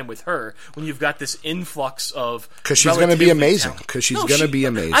any time with her when you've got this influx of... Because she's going to be amazing. Because she's going to be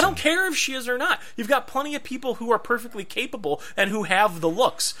amazing. I don't care if she is or not. You've got plenty of people who are perfectly capable and who have the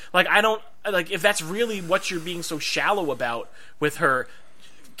looks. If that's really what you're being so shallow about with her,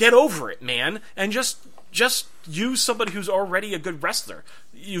 get over it, man. And just use somebody who's already a good wrestler.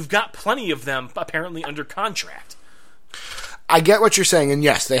 You've got plenty of them apparently under contract. I get what you're saying, and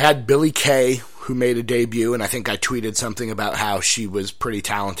yes, they had Billie Kay, who made a debut, and I think I tweeted something about how she was pretty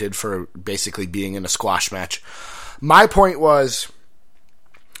talented for basically being in a squash match. My point was,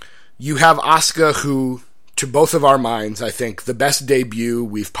 you have Asuka, who, to both of our minds, I think, the best debut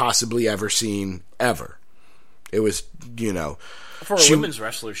we've possibly ever seen, ever. It was, For a women's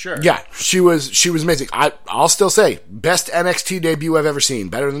wrestler, sure. Yeah, she was amazing. I'll still say, best NXT debut I've ever seen.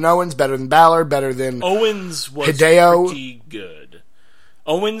 Better than Owens, better than Balor, better than Owens was Hideo. Pretty good.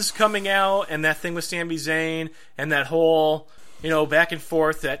 Owens coming out, and that thing with Sami Zayn, and that whole, back and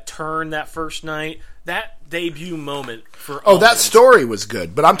forth, that turn that first night, that debut moment for Owens. That story was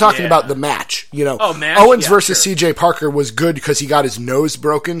good, but I'm talking about the match. Match? Owens Yeah, versus sure. CJ Parker was good because he got his nose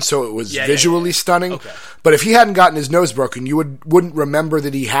broken, so it was visually stunning. Okay. But if he hadn't gotten his nose broken, you wouldn't remember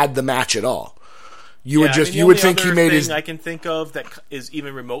that he had the match at all. You would think he made his... I can think of that is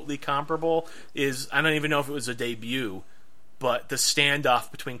even remotely comparable is, I don't even know if it was a debut, but the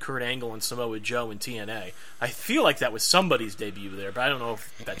standoff between Kurt Angle and Samoa Joe in TNA. I feel like that was somebody's debut there, but I don't know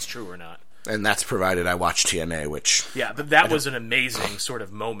if that's true or not. And that's provided I watched TNA, which... Yeah, but that was an amazing sort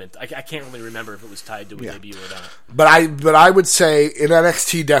of moment. I can't really remember if it was tied to a debut or not. But I would say, in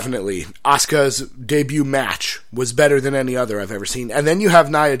NXT, definitely, Asuka's debut match was better than any other I've ever seen. And then you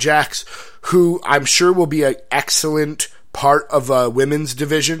have Nia Jax, who I'm sure will be an excellent part of a women's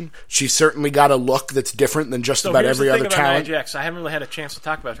division. She's certainly got a look that's different than just about every other talent. Nia Jax. I haven't really had a chance to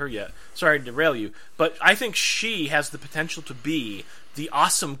talk about her yet. Sorry to derail you, but I think she has the potential to be the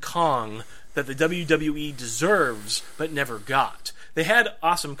Awesome Kong that the WWE deserves but never got. They had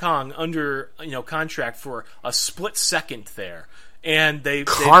Awesome Kong under contract for a split second there, and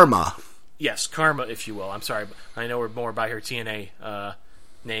Karma. Yes, Karma, if you will. I'm sorry, but I know we're more by her TNA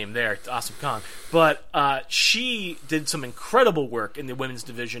name there, Awesome Kong. But she did some incredible work in the women's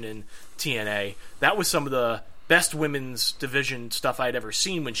division in TNA. That was some of the best women's division stuff I'd ever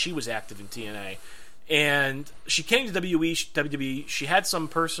seen when she was active in TNA. And she came to WWE. She had some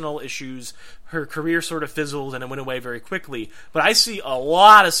personal issues. Her career sort of fizzled, and it went away very quickly. But I see a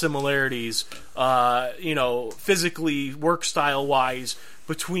lot of similarities, physically, work style-wise,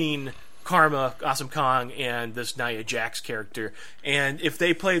 between Karma, Awesome Kong, and this Nia Jax character. And if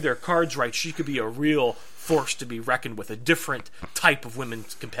they play their cards right, she could be a real force to be reckoned with, a different type of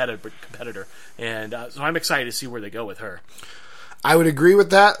women's competitor. And so I'm excited to see where they go with her. I would agree with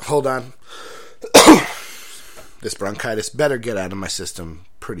that. Hold on. This bronchitis better get out of my system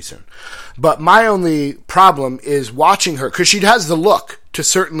pretty soon. But my only problem is watching her, because she has the look to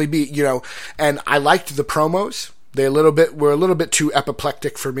certainly be, and I liked the promos. They were a little bit too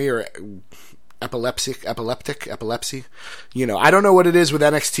apoplectic for me, or epilepsy. I don't know what it is with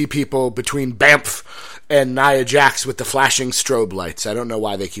NXT people between Banff and Nia Jax with the flashing strobe lights. I don't know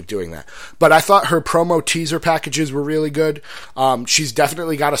why they keep doing that. But I thought her promo teaser packages were really good. She's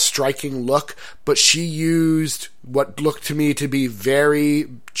definitely got a striking look, but she used what looked to me to be very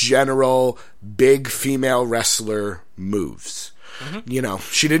general, big female wrestler moves. Mm-hmm.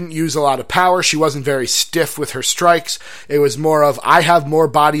 She didn't use a lot of power. She wasn't very stiff with her strikes. It was more of, I have more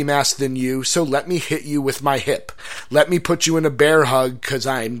body mass than you, so let me hit you with my hip. Let me put you in a bear hug because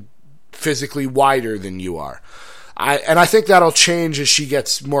I'm physically wider than you are. I think that'll change as she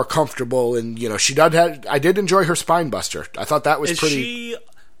gets more comfortable. And, I did enjoy her spine buster. I thought that was pretty... Is she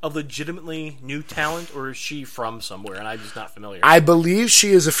a legitimately new talent, or is she from somewhere and I'm just not familiar? I believe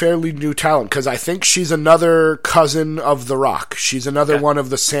she is a fairly new talent, because I think she's another cousin of The Rock. She's another one of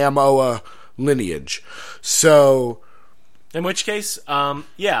the Samoa lineage. So... In which case,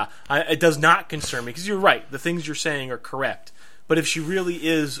 it does not concern me, because you're right. The things you're saying are correct. But if she really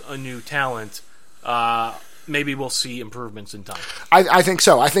is a new talent, maybe we'll see improvements in time. I think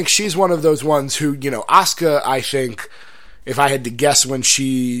so. I think she's one of those ones who, Asuka, I think... If I had to guess when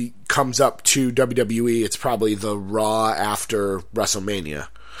she comes up to WWE, it's probably the Raw after WrestleMania.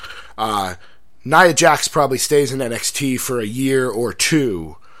 Nia Jax probably stays in NXT for a year or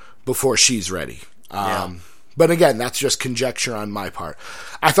two before she's ready. But again, that's just conjecture on my part.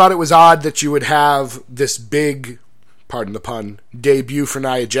 I thought it was odd that you would have this big, pardon the pun, debut for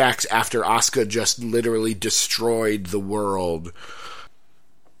Nia Jax after Asuka just literally destroyed the world.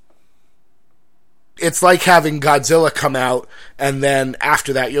 It's like having Godzilla come out, and then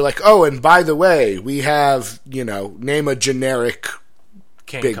after that, you're like, oh, and by the way, we have, name a generic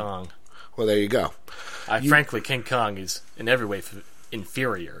King Kong. Well, there you go. Frankly, King Kong is in every way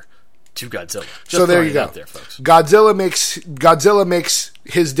inferior to Godzilla. So there you go. There, folks. Godzilla makes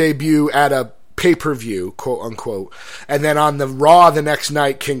his debut at a pay-per-view, quote unquote, and then on the Raw the next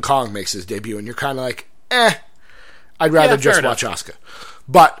night, King Kong makes his debut, and you're kind of like, I'd rather just watch Asuka.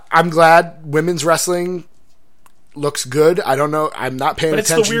 But I'm glad women's wrestling looks good. I don't know. I'm not paying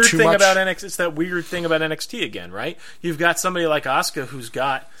attention too much. It's that weird thing about NXT again, right? You've got somebody like Asuka who's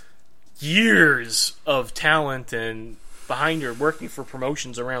got years of talent and behind her working for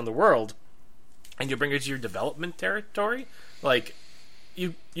promotions around the world, and you bring her to your development territory. Like,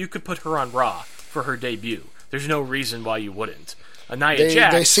 you could put her on Raw for her debut. There's no reason why you wouldn't. Nia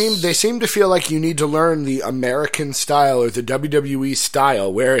Jax. They seem to feel like you need to learn the American style or the WWE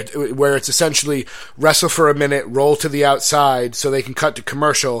style, where it's essentially wrestle for a minute, roll to the outside so they can cut to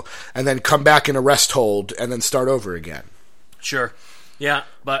commercial, and then come back in a rest hold and then start over again. Sure. Yeah,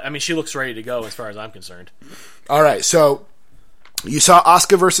 but I mean, she looks ready to go as far as I'm concerned. All right, so you saw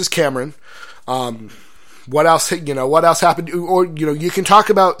Asuka versus Cameron. What else happened? Or, you can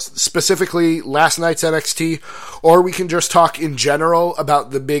talk about specifically last night's NXT, or we can just talk in general about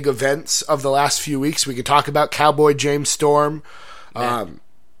the big events of the last few weeks. We can talk about Cowboy James Storm. I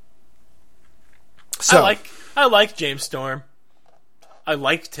like James Storm. I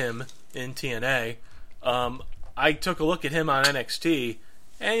liked him in TNA. I took a look at him on NXT,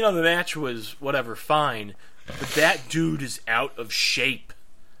 and, the match was whatever, fine. But that dude is out of shape.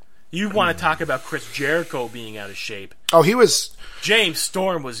 You want to talk about Chris Jericho being out of shape. Oh, he was... James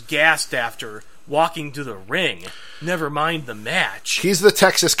Storm was gassed after walking to the ring. Never mind the match. He's the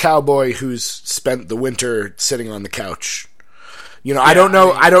Texas cowboy who's spent the winter sitting on the couch. You know, I don't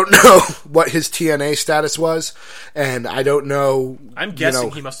know what his TNA status was, and I don't know. I'm guessing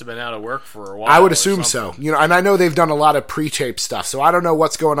he must have been out of work for a while. I would assume so. You know, and I know they've done a lot of pre-tape stuff, so I don't know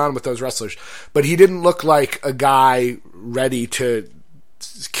what's going on with those wrestlers. But he didn't look like a guy ready to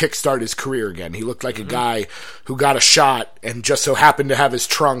kickstart his career again. He looked like a guy who got a shot and just so happened to have his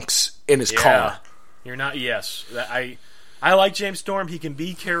trunks in his car. You're not. Yes, I like James Storm. He can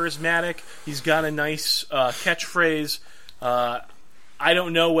be charismatic. He's got a nice catchphrase. I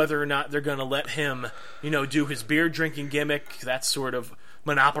don't know whether or not they're going to let him, do his beer drinking gimmick. That's sort of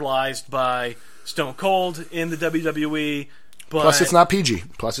monopolized by Stone Cold in the WWE. But Plus, it's not PG.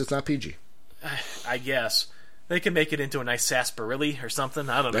 I guess they can make it into a nice sarsaparilla or something.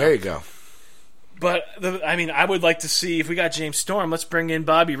 I don't know. There you go. But I would like to see, if we got James Storm, let's bring in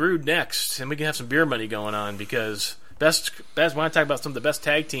Bobby Roode next, and we can have some beer money going on, because best when I talk about some of the best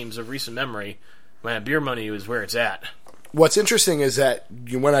tag teams of recent memory, man, beer money is where it's at. What's interesting is that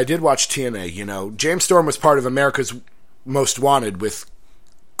when I did watch TNA, James Storm was part of America's Most Wanted with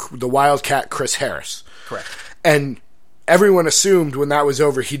the Wildcat Chris Harris. Correct. And everyone assumed when that was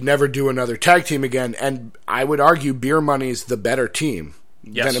over he'd never do another tag team again, and I would argue Beer Money's the better team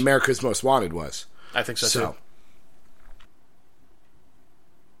than America's Most Wanted was. I think so too.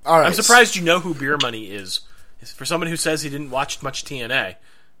 All right. I'm surprised you know who Beer Money is. For someone who says he didn't watch much TNA.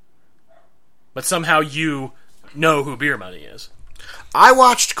 But somehow you know who Beer Money is. I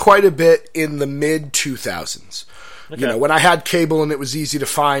watched quite a bit in the mid-2000s. Okay. When I had cable and it was easy to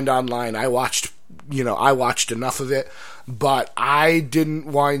find online, I watched enough of it, but I didn't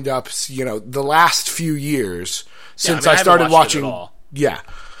wind up, the last few years since I started watching. Yeah.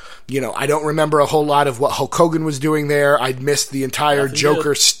 I don't remember a whole lot of what Hulk Hogan was doing there. I'd missed the entire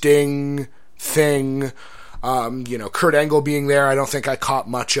Joker Sting thing. Kurt Angle being there, I don't think I caught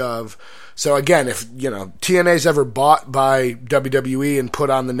much of. So again, if, TNA's ever bought by WWE and put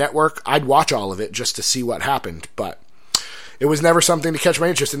on the network, I'd watch all of it just to see what happened. But it was never something to catch my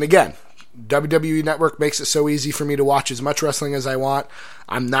interest. And again, WWE Network makes it so easy for me to watch as much wrestling as I want.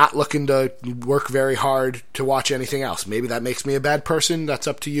 I'm not looking to work very hard to watch anything else. Maybe that makes me a bad person. That's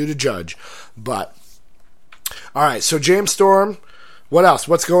up to you to judge. But, all right, so James Storm, what else?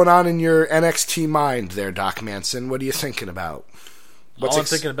 What's going on in your NXT mind there, Doc Manson? What are you thinking about? All I'm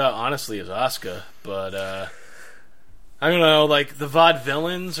thinking about, honestly, is Asuka. But, I don't know, like, the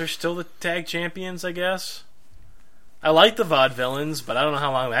Vaudevillains are still the tag champions, I guess. I like the Vaudevillains, but I don't know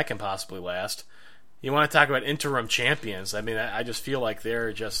how long that can possibly last. You want to talk about interim champions? I mean, I just feel like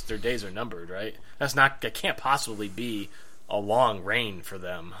their days are numbered, right? That can't possibly be a long reign for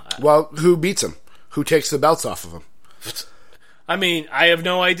them. Well, who beats them? Who takes the belts off of them? I mean, I have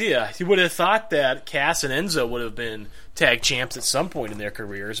no idea. You would have thought that Cass and Enzo would have been tag champs at some point in their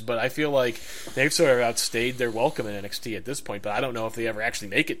careers, but I feel like they've sort of outstayed their welcome in NXT at this point, but I don't know if they ever actually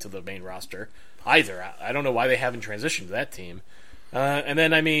make it to the main roster either. I don't know why they haven't transitioned to that team. And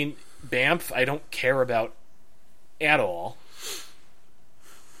then, I mean, Banff, I don't care about at all.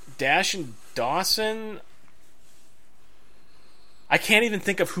 Dash and Dawson, I can't even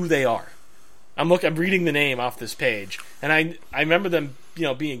think of who they are. I'm reading the name off this page, and I remember them,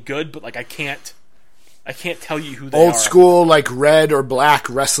 being good, but like I can't tell you who they are. Old school, like red or black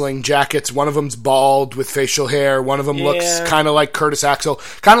wrestling jackets. One of them's bald with facial hair. One of them looks kind of like Curtis Axel.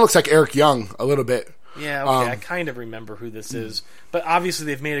 Kind of looks like Eric Young a little bit. Yeah, okay, I kind of remember who this is, but obviously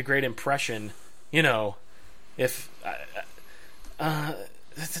they've made a great impression. If I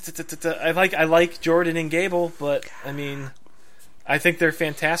like Jordan and Gable, but I mean, I think they're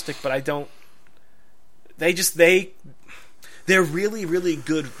fantastic, but I don't. They're really, really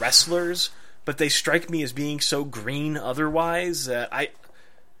good wrestlers, but they strike me as being so green otherwise that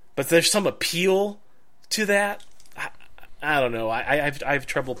but there's some appeal to that. I don't know. I have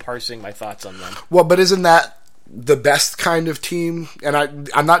trouble parsing my thoughts on them. Well, but isn't that the best kind of team? And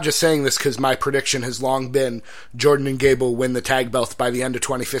I'm not just saying this because my prediction has long been Jordan and Gable win the tag belts by the end of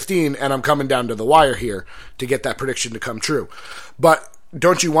 2015, and I'm coming down to the wire here to get that prediction to come true. But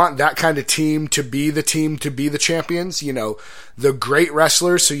don't you want that kind of team to be the champions? The great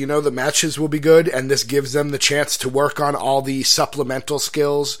wrestlers, so the matches will be good, and this gives them the chance to work on all the supplemental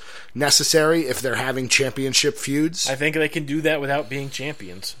skills necessary if they're having championship feuds. I think they can do that without being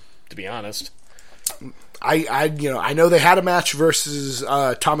champions, to be honest. I know they had a match versus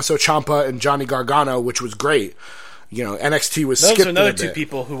Tommaso Ciampa and Johnny Gargano, which was great. NXT was skipped a bit. Those are another two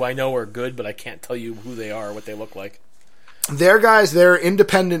people who I know are good, but I can't tell you who they are or what they look like. They're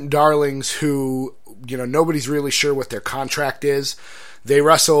independent darlings who, nobody's really sure what their contract is. They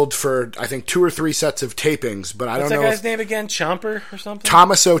wrestled for, I think, 2 or 3 sets of tapings, but I don't know. What's that guy's name again? Chomper or something?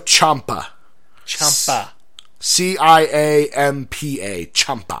 Tommaso Ciampa. Ciampa. Ciampa.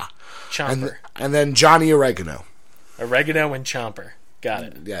 Ciampa. Chomper. And then Johnny Oregano. Oregano and Chomper. Got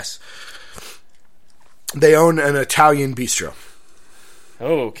it. Yes. They own an Italian bistro.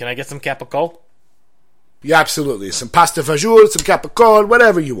 Oh, can I get some Capicola? Yeah, absolutely. Some pasta fagioli, some capicola,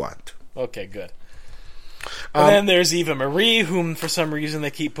 whatever you want. Okay, good. And then there's Eva Marie, whom for some reason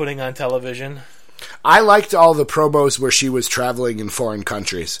they keep putting on television. I liked all the promos where she was traveling in foreign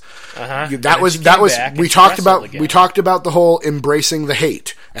countries. That was we talked about the whole embracing the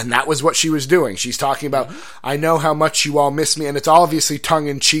hate, and that was what she was doing. She's talking about, I know how much you all miss me, and it's obviously tongue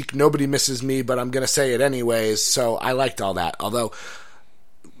in cheek. Nobody misses me, but I'm going to say it anyways. So I liked all that. Although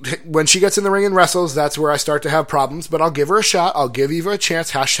when she gets in the ring and wrestles, that's where I start to have problems. But I'll give her a shot. I'll give Eva a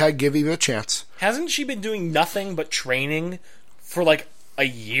chance. # give Eva a chance. Hasn't she been doing nothing but training for like a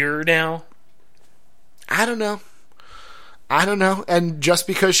year now? I don't know. And just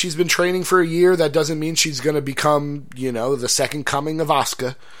because she's been training for a year, that doesn't mean she's going to become, the second coming of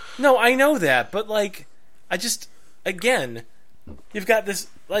Asuka. No, I know that, but again, you've got this,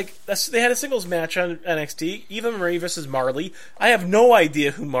 they had a singles match on NXT, Eva Marie versus Marley. I have no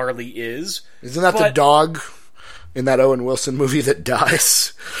idea who Marley is. Isn't that the dog in that Owen Wilson movie that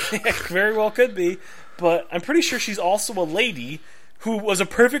dies? Yeah, very well could be, but I'm pretty sure she's also a lady who was a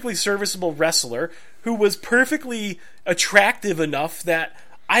perfectly serviceable wrestler, who was perfectly attractive enough that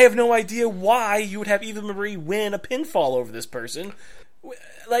I have no idea why you would have Eva Marie win a pinfall over this person.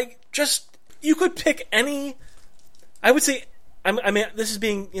 You could pick any... I would say, I mean, this is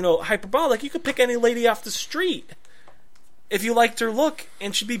being, hyperbolic. You could pick any lady off the street if you liked her look,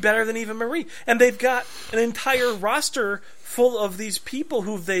 and she'd be better than Eva Marie. And they've got an entire roster full of these people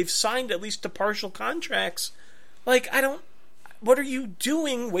who they've signed at least to partial contracts. What are you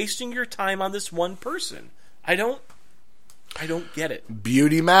doing wasting your time on this one person? I don't get it.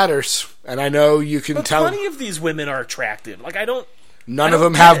 Beauty matters. And I know you can tell... plenty of these women are attractive. None of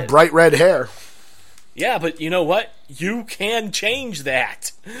them have bright red hair. Yeah, but you know what? You can change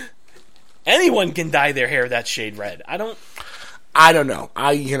that. Anyone can dye their hair that shade red. I don't know.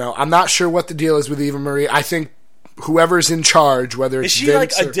 I'm not sure what the deal is with Eva Marie. I think whoever's in charge, whether it's Is she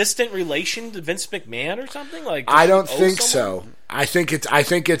Vince a distant relation to Vince McMahon or something? I don't think so. I think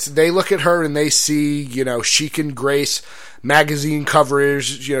it's they look at her and they see, she can grace magazine covers,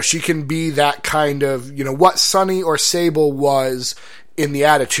 she can be that kind of, what Sunny or Sable was in the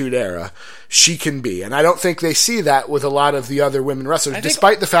Attitude Era, she can be. And I don't think they see that with a lot of the other women wrestlers,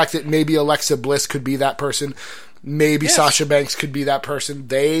 despite the fact that maybe Alexa Bliss could be that person, maybe Sasha Banks could be that person.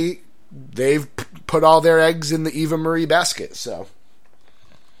 They've put all their eggs in the Eva Marie basket, so.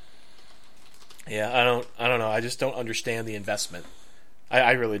 Yeah, I don't know. I just don't understand the investment.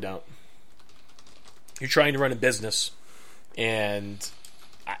 I really don't. You're trying to run a business, and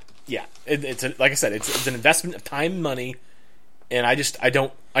like I said, it's an investment of time and money, and I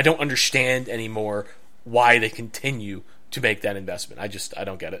don't understand anymore why they continue to make that investment. I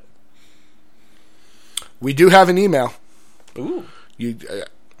don't get it. We do have an email. Ooh.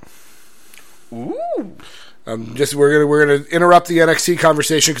 Ooh. We're gonna interrupt the NXT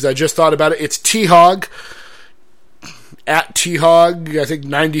conversation because I just thought about it. It's T-Hog at T-Hog, I think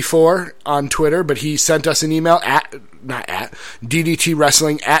 94 on Twitter, but he sent us an email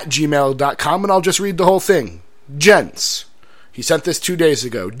ddtwrestling@gmail.com, and I'll just read the whole thing. Gents, he sent this 2 days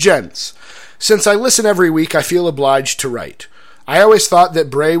ago. Gents, since I listen every week, I feel obliged to write. I always thought that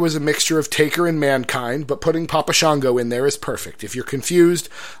Bray was a mixture of Taker and Mankind, but putting Papa Shango in there is perfect. If you're confused,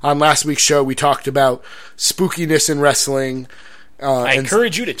 on last week's show we talked about spookiness in wrestling. I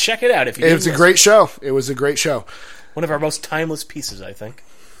encourage you to check it out. It was a great show. It was a great show. One of our most timeless pieces, I think.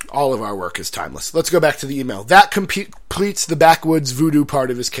 All of our work is timeless. Let's go back to the email. That completes the backwoods voodoo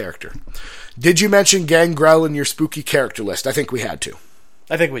part of his character. Did you mention Gangrel in your spooky character list? I think we had to.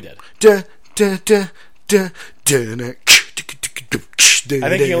 I think we did. I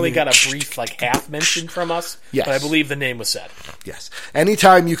think he only got a brief, half mention from us, yes. But I believe the name was said. Yes.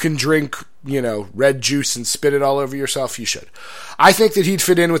 Anytime you can drink, red juice and spit it all over yourself, you should. I think that he'd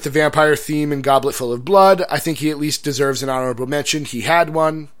fit in with the vampire theme in Goblet Full of Blood. I think he at least deserves an honorable mention. He had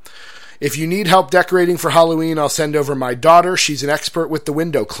one. If you need help decorating for Halloween, I'll send over my daughter. She's an expert with the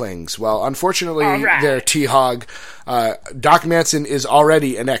window clings. Well, unfortunately, there, T-Hog, Doc Manson is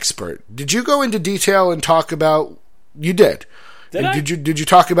already an expert. Did you go into detail and talk about... You did. Did you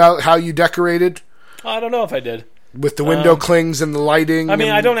talk about how you decorated? I don't know if I did. With the window clings and the lighting? I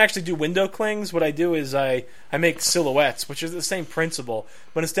mean, I don't actually do window clings. What I do is I make silhouettes, which is the same principle.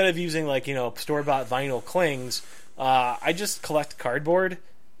 But instead of using, store-bought vinyl clings, I just collect cardboard,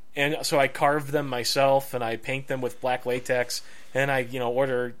 and so I carve them myself, and I paint them with black latex, and I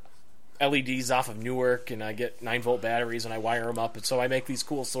order LEDs off of Newark, and I get 9-volt batteries, and I wire them up, and so I make these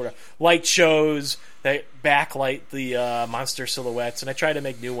cool sort of light shows that backlight the monster silhouettes, and I try to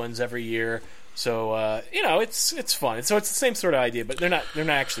make new ones every year. So it's fun. So it's the same sort of idea, but they're not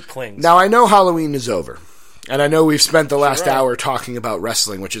actually clings. Now I know Halloween is over, and I know we've spent the last hour talking about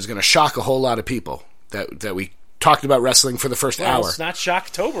wrestling, which is going to shock a whole lot of people that we talked about wrestling for the first hour. It's not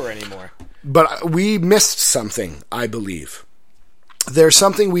Shocktober anymore. But we missed something, I believe. There's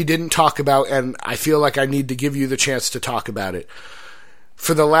something we didn't talk about, and I feel like I need to give you the chance to talk about it.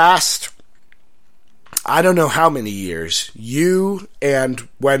 For the last, I don't know how many years, you and,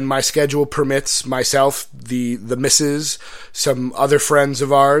 when my schedule permits, myself, the missus, some other friends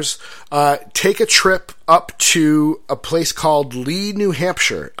of ours, take a trip up to a place called Lee, New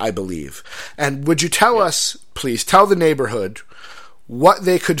Hampshire, I believe. And would you tell us, please, tell the neighborhood what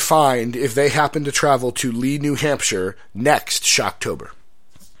they could find if they happen to travel to Lee, New Hampshire next Shocktober?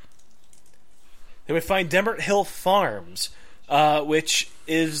 They would find Demmert Hill Farms, which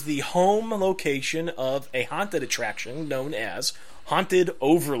is the home location of a haunted attraction known as Haunted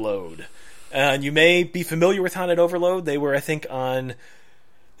Overload. And you may be familiar with Haunted Overload. They were, I think,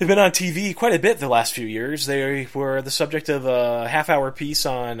 they've been on TV quite a bit the last few years. They were the subject of a half-hour piece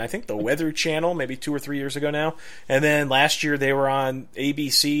on, I think, the Weather Channel, maybe 2 or 3 years ago now. And then last year they were on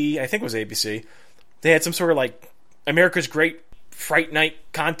ABC, I think it was ABC. They had some sort of, like, America's Great Fright Night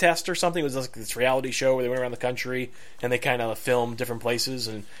contest or something. It was like this reality show where they went around the country and they kind of filmed different places.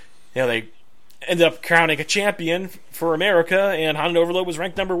 And, they ended up crowning a champion for America, and Haunted Overload was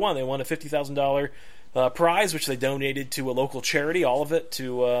ranked number 1. They won a $50,000 prize, which they donated to a local charity, all of it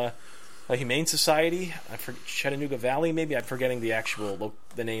to a Humane Society. Chattanooga Valley, maybe. I'm forgetting the actual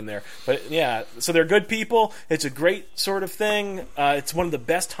the name there. But yeah, so they're good people. It's a great sort of thing. It's one of the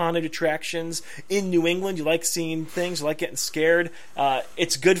best haunted attractions in New England. You like seeing things, you like getting scared.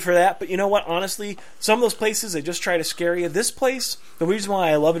 It's good for that. But you know what? Honestly, some of those places, they just try to scare you. This place, the reason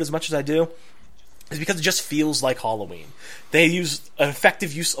why I love it as much as I do is because it just feels like Halloween. They use an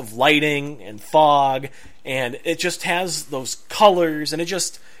effective use of lighting and fog, and it just has those colors, and it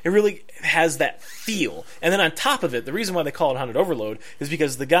really has that feel. And then on top of it, the reason why they call it Haunted Overload is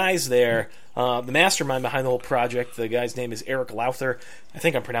because the guys there, the mastermind behind the whole project, the guy's name is Eric Lowther. I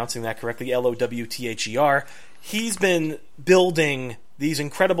think I'm pronouncing that correctly, Lowther. He's been building these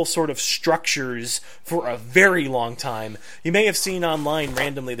incredible sort of structures for a very long time. You may have seen online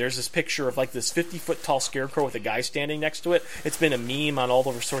randomly, there's this picture of like this 50-foot tall scarecrow with a guy standing next to it. It's been a meme on all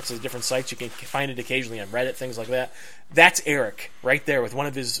over sorts of different sites. You can find it occasionally on Reddit, things like that. That's Eric right there with one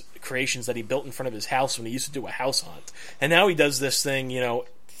of his creations that he built in front of his house when he used to do a house hunt. And now he does this thing,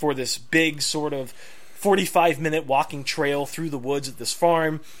 for this big sort of 45-minute walking trail through the woods at this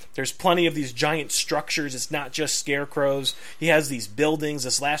farm. There's plenty of these giant structures. It's not just scarecrows. He has these buildings.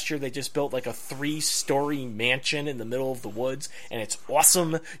 This last year they just built like a 3-story mansion in the middle of the woods, and it's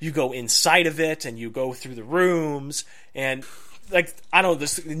awesome. You go inside of it, and you go through the rooms, and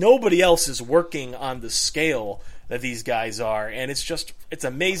nobody else is working on the scale that these guys are, and it's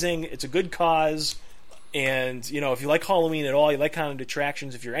amazing. It's a good cause. And, if you like Halloween at all, you like haunted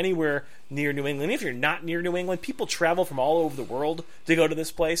attractions, if you're anywhere near New England, if you're not near New England, people travel from all over the world to go to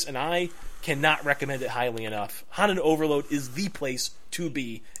this place, and I cannot recommend it highly enough. Haunted Overload is the place to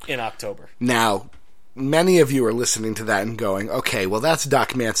be in October. Now, many of you are listening to that and going, okay, well, that's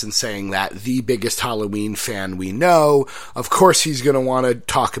Doc Manson saying that, the biggest Halloween fan we know. Of course he's going to want to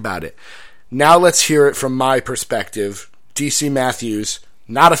talk about it. Now let's hear it from my perspective. DC Matthews,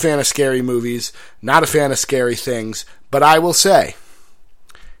 not a fan of scary movies, not a fan of scary things, but I will say,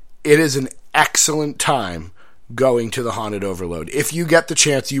 it is an excellent time going to the Haunted Overload. If you get the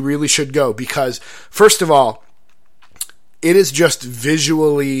chance, you really should go, because, first of all, it is just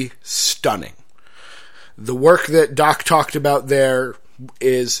visually stunning. The work that Doc talked about there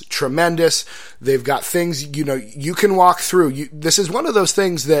is tremendous. They've got things, you can walk through. This is one of those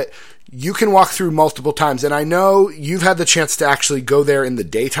things that you can walk through multiple times. And I know you've had the chance to actually go there in the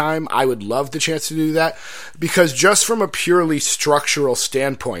daytime. I would love the chance to do that, because just from a purely structural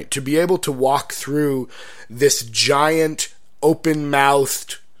standpoint, to be able to walk through this giant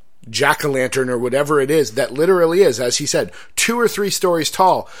open-mouthed jack-o'-lantern or whatever it is that literally is, as he said, 2 or 3 stories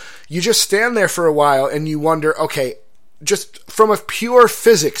tall, you just stand there for a while and you wonder, okay, just from a pure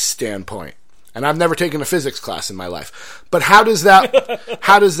physics standpoint, and I've never taken a physics class in my life, but how does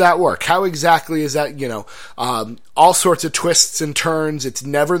that work? How exactly is that, all sorts of twists and turns. It's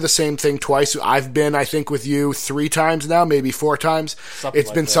never the same thing twice. I've been, I think, with you 3 times now, maybe 4 times.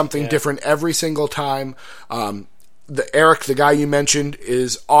 It's been something different every single time. Eric, the guy you mentioned,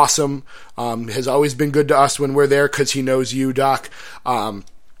 is awesome. Has always been good to us when we're there because he knows you, Doc. The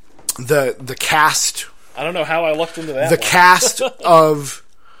cast. I don't know how I looked into that. The cast of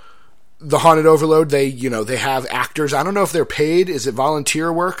the Haunted Overload, they have actors. I don't know if they're paid. Is it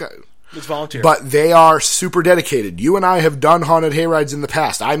volunteer work? It's volunteer. But they are super dedicated. You and I have done haunted hayrides in the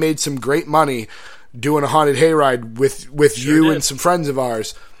past. I made some great money doing a haunted hayride with you and some friends of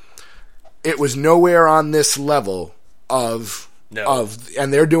ours. It was nowhere on this level of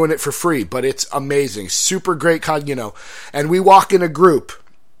and they're doing it for free, but it's amazing. Super great, and we walk in a group,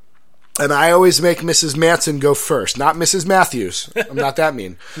 and I always make Mrs. Manson go first, not Mrs. Matthews. I'm not that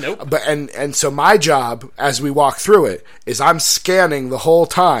mean. Nope. But and so my job as we walk through it is I'm scanning the whole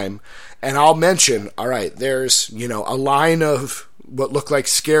time, and I'll mention, all right, there's, a line of what look like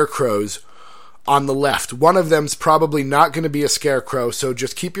scarecrows on the left. One of them's probably not going to be a scarecrow, so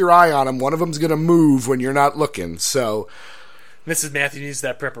just keep your eye on them. One of them's going to move when you're not looking. So Mrs. Matthews needs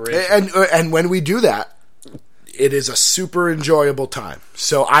that preparation. And when we do that, it is a super enjoyable time.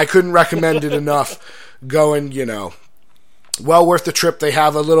 So I couldn't recommend it enough. Going, well worth the trip. They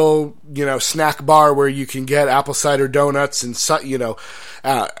have a little, snack bar where you can get apple cider donuts and,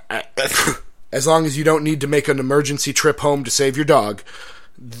 as long as you don't need to make an emergency trip home to save your dog,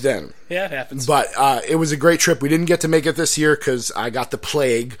 then. Yeah, it happens. But it was a great trip. We didn't get to make it this year because I got the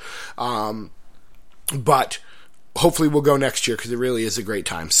plague. But hopefully we'll go next year because it really is a great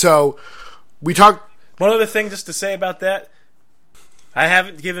time. So we talked. One other thing just to say about that, I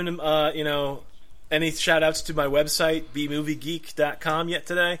haven't given him, any shout-outs to my website, bmoviegeek.com yet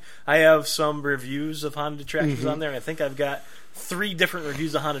today. I have some reviews of haunted attractions on there, and I think I've got 3 different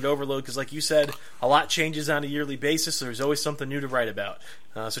reviews of Haunted Overload, because like you said, a lot changes on a yearly basis, so there's always something new to write about.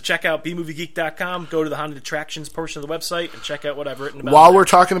 So check out bmoviegeek.com, go to the haunted attractions portion of the website, and check out what I've written about. While we're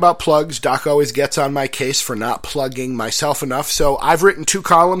talking about plugs, Doc always gets on my case for not plugging myself enough, so I've written 2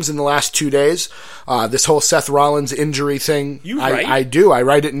 columns in the last 2 days. This whole Seth Rollins injury thing. You write? I do. I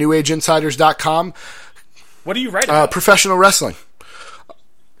write at newageinsiders.com. What do you write about? Professional wrestling.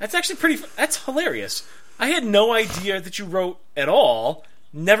 That's actually that's hilarious. I had no idea that you wrote at all,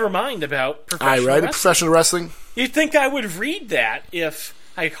 never mind about professional wrestling. I write at professional wrestling. You'd think I would read that if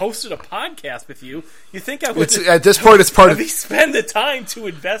I hosted a podcast with you. You'd think I would. At this point, it's part of. At least spend the time to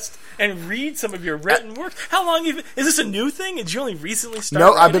invest and read some of your written work. How long is this a new thing? Did you only recently start?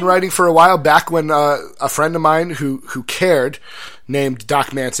 No, I've been writing for a while. Back when a friend of mine who cared, named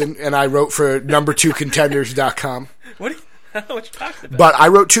Doc Manson, and I wrote for number2contenders.com. What? I don't know what you're talking about. But I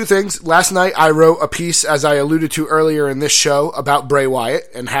wrote 2 things. Last night, I wrote a piece, as I alluded to earlier in this show, about Bray Wyatt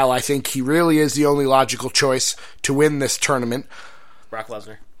and how I think he really is the only logical choice to win this tournament. Brock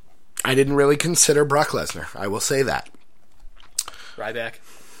Lesnar. I didn't really consider Brock Lesnar. I will say that. Ryback.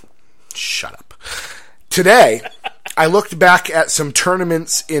 Shut up. Today, I looked back at some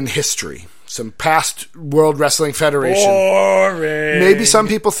tournaments in history. Some past World Wrestling Federation. Boring. Maybe some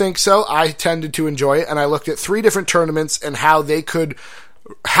people think so. I tended to enjoy it, and I looked at 3 different tournaments and how they could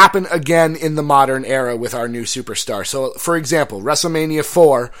happen again in the modern era with our new superstar. So, for example, WrestleMania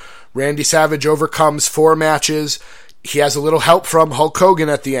 4, Randy Savage overcomes 4 matches. He has a little help from Hulk Hogan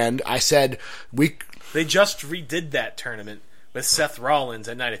at the end. I said, They just redid that tournament with Seth Rollins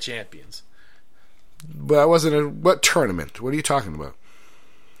at Night of Champions. But that wasn't what tournament? What are you talking about?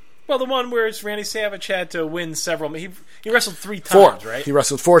 Well, the one where Randy Savage had to win several. He wrestled 3 times, 4. right? He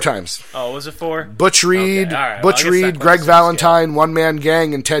wrestled 4 times. Oh, was it 4? Butch Reed, Okay, all right. Butch Well, Reed, Greg Valentine, One Man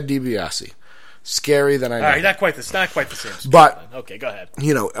Gang, and Ted DiBiase. Scary than I know. All right, not quite the same. Scale, but okay, go ahead.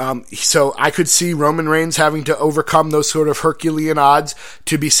 So I could see Roman Reigns having to overcome those sort of Herculean odds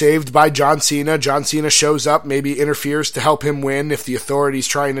to be saved by John Cena. John Cena shows up, maybe interferes to help him win if the Authority's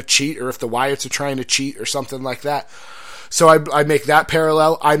trying to cheat, or if the Wyatts are trying to cheat, or something like that. So I make that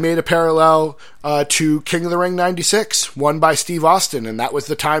parallel. I made a parallel to King of the Ring 96, won by Steve Austin, and that was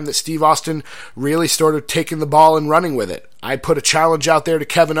the time that Steve Austin really started taking the ball and running with it. I put a challenge out there to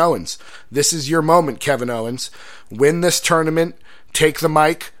Kevin Owens. This is your moment, Kevin Owens. Win this tournament, take the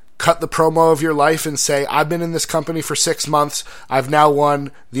mic, cut the promo of your life, and say, I've been in this company for 6 months. I've now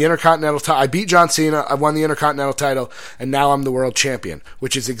won the Intercontinental title. I beat John Cena. I've won the Intercontinental title, and now I'm the world champion,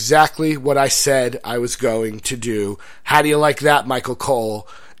 which is exactly what I said I was going to do. How do you like that, Michael Cole?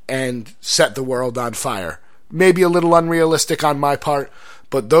 And set the world on fire. Maybe a little unrealistic on my part,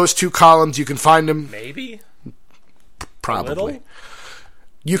 but those 2 columns, you can find them. Maybe? Probably.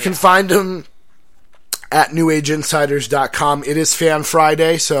 You can find them at NewAgeInsiders.com. It is Fan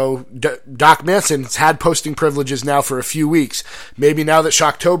Friday, so Doc Manson's had posting privileges now for a few weeks. Maybe now that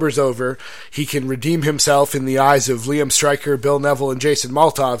Shocktober's over, he can redeem himself in the eyes of Liam Stryker, Bill Neville, and Jason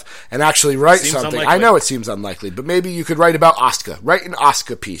Maltov and actually write something. Unlikely. I know it seems unlikely, but maybe you could write about Asuka. Write an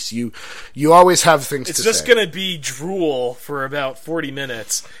Asuka piece. You always have things to say. It's just going to be drool for about 40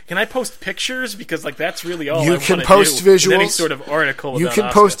 minutes. Can I post pictures? Because that's really all you I can want to post do visuals. with any sort of article You about can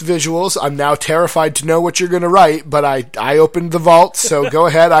Asuka. post visuals. I'm now terrified to know what you're going to write, but I opened the vault, so go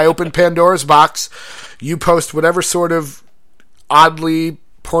ahead. I opened Pandora's box. You post whatever sort of oddly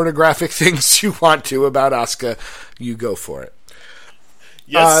pornographic things you want to about Asuka. You go for it.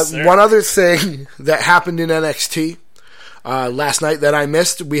 Yes, sir. One other thing that happened in NXT last night that I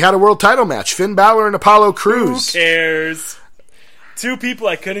missed, we had a world title match. Finn Balor and Apollo Crews. Who cares? Two people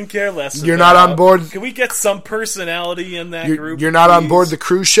I couldn't care less about. You're not on board. Can we get some personality in that group? You're not on please? board the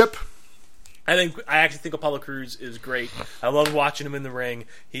cruise ship? I actually think Apollo Crews is great. I love watching him in the ring.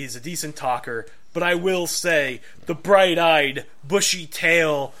 He's a decent talker. But I will say, the bright-eyed, bushy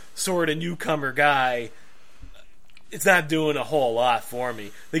tail sort of newcomer guy, it's not doing a whole lot for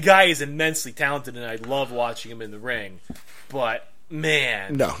me. The guy is immensely talented, and I love watching him in the ring. But,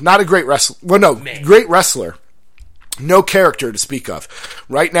 man. No, not a great wrestler. Well, no, great wrestler. No character to speak of.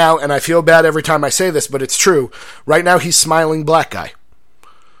 Right now, and I feel bad every time I say this, but it's true, right now he's smiling black guy.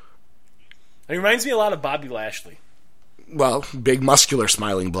 It reminds me a lot of Bobby Lashley. Well, big, muscular,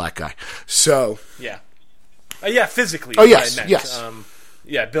 smiling black guy. So... Yeah. Yeah, physically. Oh, yes, I meant. yes.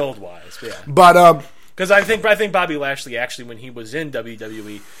 Yeah, build-wise, yeah. But, because I think Bobby Lashley, actually, when he was in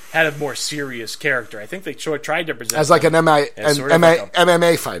WWE, had a more serious character. I think they tried to present as like an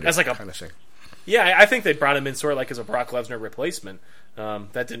MMA fighter. As like a kind of thing. Yeah, I think they brought him in sort of like as a Brock Lesnar replacement.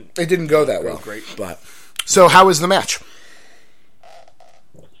 That didn't... It didn't go that well. Great. But so, how was the match?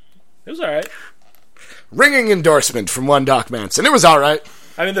 It was all right. Ringing endorsement from one Doc Manson. It was all right.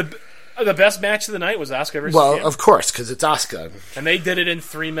 I mean, the best match of the night was Asuka versus Well, Cam. of course, because it's Asuka. And they did it in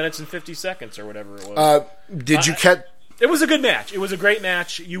 3 minutes and 50 seconds or whatever it was. Did you catch... It was a good match. It was a great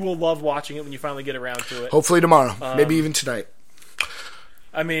match. You will love watching it when you finally get around to it. Hopefully tomorrow. Maybe even tonight.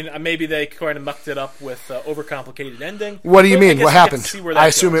 I mean, maybe they kind of mucked it up with overcomplicated ending. What do you mean? I What happened? I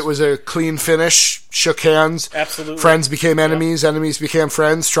assume goes. it was a clean finish, shook hands. Absolutely. Friends became enemies, enemies became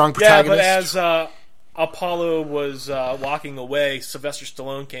friends, strong Yeah, protagonists. but as Apollo was walking away, Sylvester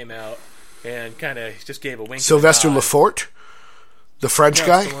Stallone came out and kind of just gave a wink. Sylvester Lefort? The French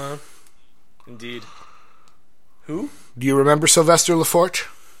guy? Stallone. Indeed. Who? Do you remember Sylvester Lefort?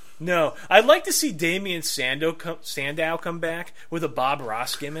 No. I'd like to see Damien Sandow come back with a Bob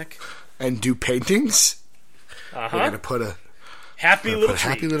Ross gimmick. And do paintings? Uh-huh. We're going to put a happy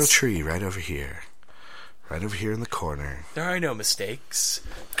little tree right over here. Right over here in the corner. There are no mistakes.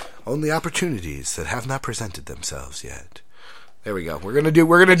 Only opportunities that have not presented themselves yet. There we go. We're gonna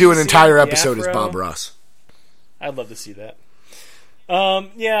do an entire episode as Bob Ross. I'd love to see that.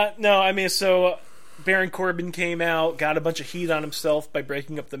 So Baron Corbin came out, got a bunch of heat on himself by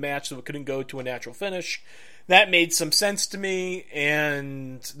breaking up the match so it couldn't go to a natural finish. That made some sense to me,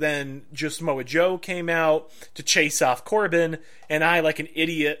 and then Samoa Joe came out to chase off Corbin, and I, like an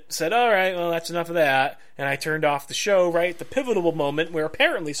idiot, said, all right, well, that's enough of that, and I turned off the show right at the pivotal moment where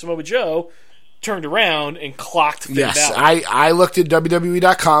apparently Samoa Joe turned around and clocked Finn Yes, Balor. I looked at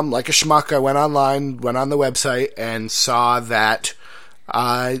WWE.com like a schmuck. I went online, went on the website, and saw that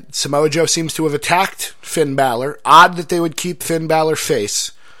Samoa Joe seems to have attacked Finn Balor. Odd that they would keep Finn Balor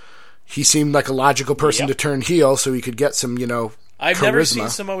face. He seemed like a logical person to turn heel so he could get some, I've charisma. never seen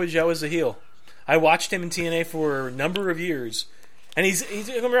Samoa Joe as a heel. I watched him in TNA for a number of years. And he's don't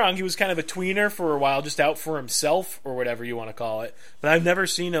get me wrong, he was kind of a tweener for a while, just out for himself, or whatever you want to call it. But I've never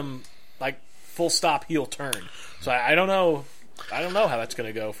seen him, like, full stop heel turn. So I don't know. I don't know how that's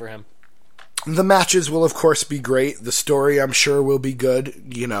going to go for him. The matches will, of course, be great. The story, I'm sure, will be good.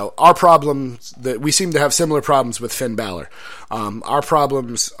 Our problems, that we seem to have similar problems with Finn Balor. Our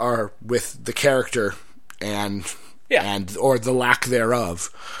problems are with the character and or the lack thereof.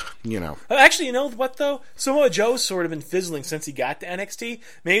 Actually, you know what, though? Samoa Joe's sort of been fizzling since he got to NXT.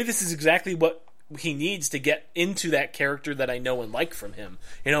 Maybe this is exactly what he needs to get into that character that I know and like from him.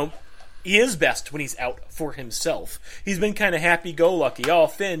 He is best when he's out for himself. He's been kind of happy-go-lucky. Oh,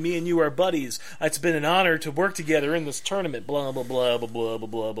 Finn, me and you are buddies. It's been an honor to work together in this tournament. Blah, blah, blah, blah, blah, blah,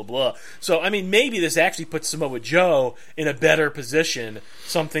 blah, blah, blah. So, I mean, maybe this actually puts Samoa Joe in a better position,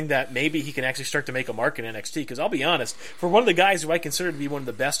 something that maybe he can actually start to make a mark in NXT. Because I'll be honest, for one of the guys who I consider to be one of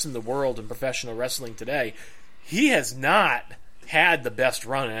the best in the world in professional wrestling today, he has not had the best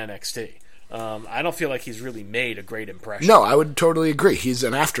run in NXT. I don't feel like he's really made a great impression. No, I would totally agree. He's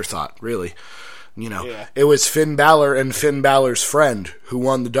an afterthought, really. It was Finn Balor and Finn Balor's friend who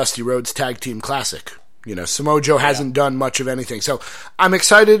won the Dusty Rhodes Tag Team Classic. Samoa Joe hasn't done much of anything. So I'm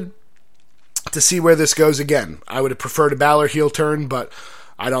excited to see where this goes again. I would have preferred a Balor heel turn, but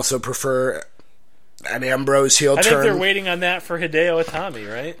I'd also prefer an Ambrose heel turn. I think they're waiting on that for Hideo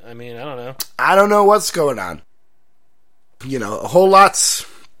Itami, right? I mean, I don't know. I don't know what's going on. A whole lot's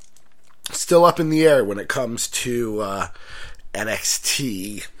still up in the air when it comes to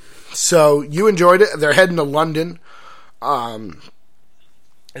NXT. So you enjoyed it. They're heading to London.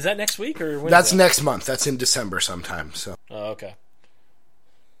 Is that next week or when? That's next month. That's in December sometime. So. Oh, okay.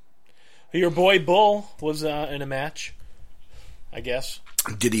 Your boy Bull was in a match, I guess.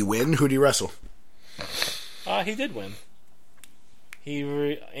 Did he win? Who did he wrestle? He did win.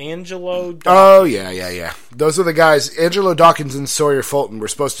 Angelo Dawkins. Oh, yeah. Those are the guys. Angelo Dawkins and Sawyer Fulton were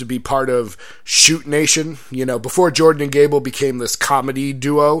supposed to be part of Shoot Nation. Before Jordan and Gable became this comedy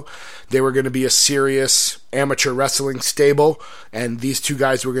duo, they were going to be a serious amateur wrestling stable, and these two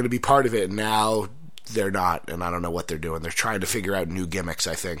guys were going to be part of it, and now they're not, and I don't know what they're doing. They're trying to figure out new gimmicks,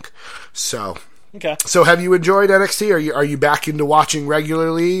 I think. So... Okay. So have you enjoyed NXT? Are you back into watching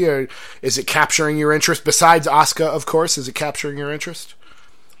regularly, or is it capturing your interest? Besides Asuka, of course, is it capturing your interest?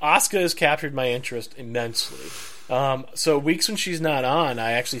 Asuka has captured my interest immensely. So weeks when she's not on,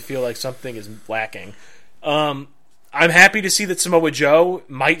 I actually feel like something is lacking. I'm happy to see that Samoa Joe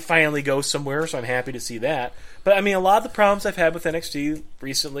might finally go somewhere, so I'm happy to see that. But, I mean, a lot of the problems I've had with NXT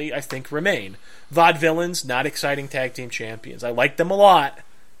recently, I think, remain. Vaudevillains, not exciting tag team champions. I like them a lot,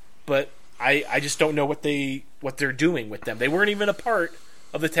 but... I just don't know what they're doing with them. They weren't even a part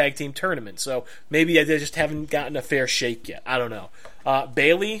of the tag team tournament, so maybe they just haven't gotten a fair shake yet. I don't know.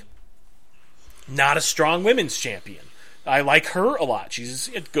 Bayley, not a strong women's champion. I like her a lot. She's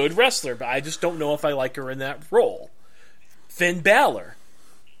a good wrestler, but I just don't know if I like her in that role. Finn Balor,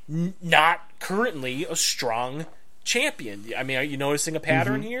 not currently a strong champion. I mean, are you noticing a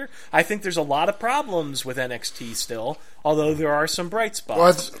pattern here? I think there's a lot of problems with NXT still, although there are some bright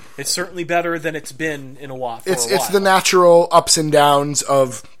spots. Well, it's certainly better than it's been in a while. It's the natural ups and downs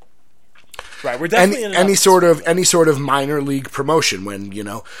of right. We're definitely in any sort of minor league promotion. When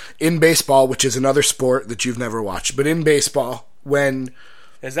in baseball, which is another sport that you've never watched, but in baseball, when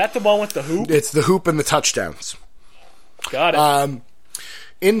is that the one with the hoop? It's the hoop and the touchdowns. Got it.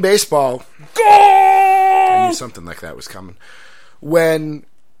 In baseball, goal! I knew something like that was coming. When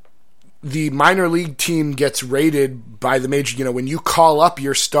the minor league team gets rated by the major, when you call up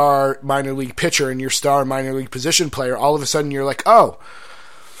your star minor league pitcher and your star minor league position player, all of a sudden you're like, oh,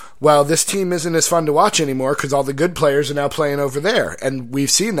 well, this team isn't as fun to watch anymore because all the good players are now playing over there. And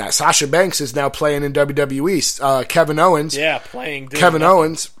we've seen that. Sasha Banks is now playing in WWE. Kevin Owens. Yeah, playing. Kevin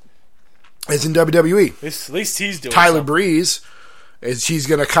Owens is in WWE. At least he's doing Tyler something. Breeze. He's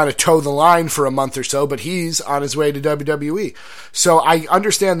going to kind of toe the line for a month or so, but he's on his way to WWE. So I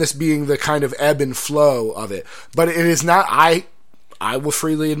understand this being the kind of ebb and flow of it, but it is not. I will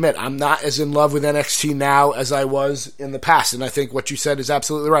freely admit I'm not as in love with NXT now as I was in the past, and I think what you said is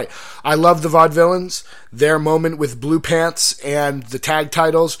absolutely right. I love the Vaudevillains. Their moment with Blue Pants and the tag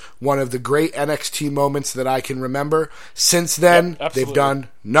titles, one of the great NXT moments that I can remember. Since then, they've done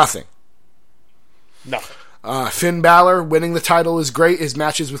nothing. Nothing. Finn Balor winning the title is great. His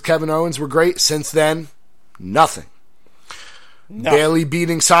matches with Kevin Owens were great. Since then, nothing. Bayley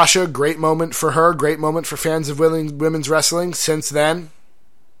beating Sasha, great moment for her. Great moment for fans of women's wrestling. Since then,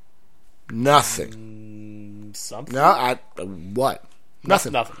 nothing. Something? No, what?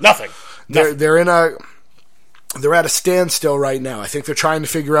 Nothing. Nothing. They're at a standstill right now. I think they're trying to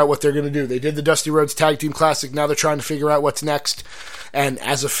figure out what they're going to do. They did the Dusty Rhodes Tag Team Classic. Now they're trying to figure out what's next. And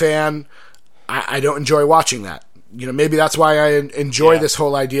as a fan, I don't enjoy watching that. Maybe that's why I enjoy this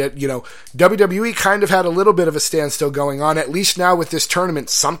whole idea. WWE kind of had a little bit of a standstill going on. At least now with this tournament,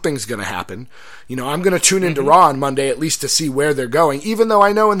 something's going to happen. I'm going to tune into Raw on Monday at least to see where they're going, even though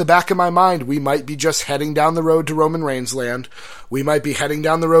I know in the back of my mind we might be just heading down the road to Roman Reigns land. We might be heading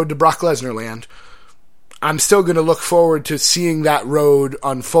down the road to Brock Lesnar land. I'm still going to look forward to seeing that road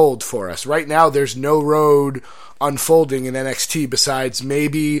unfold for us. Right now, there's no road unfolding in NXT besides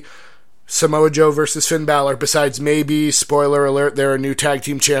maybe Samoa Joe versus Finn Balor, besides maybe, spoiler alert, there are new tag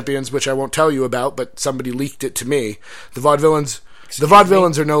team champions, which I won't tell you about, but somebody leaked it to me. The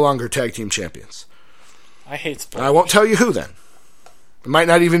Vaudevillains are no longer tag team champions. I hate spoilers. I won't tell you who then. It might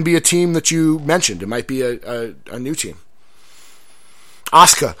not even be a team that you mentioned. It might be a new team.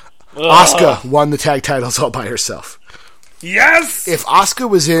 Asuka won the tag titles all by herself. Yes! If Asuka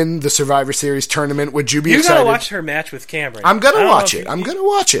was in the Survivor Series tournament, would you be excited? You gotta watch her match with Cameron. I'm gonna watch it. I'm gonna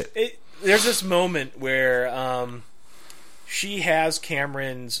watch it. There's this moment where she has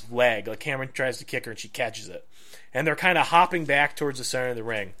Cameron's leg. Like, Cameron tries to kick her and she catches it. And they're kind of hopping back towards the center of the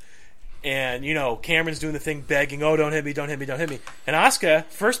ring. And, Cameron's doing the thing begging, oh, don't hit me, don't hit me, don't hit me. And Asuka,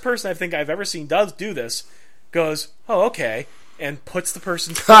 first person I think I've ever seen does do this, goes, oh, okay, and puts the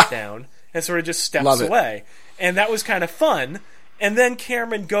person's foot down and sort of just steps away. And that was kind of fun. And then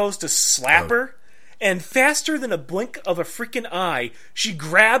Cameron goes to slap her, and faster than a blink of a freaking eye, she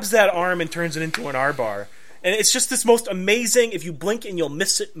grabs that arm and turns it into an armbar. And it's just this most amazing, if you blink and you'll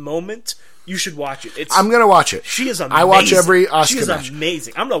miss it moment. You should watch it. I'm going to watch it. She is amazing. I watch every Asuka match. She is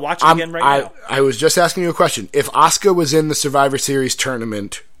amazing. I'm going to watch it again right now. I was just asking you a question. If Asuka was in the Survivor Series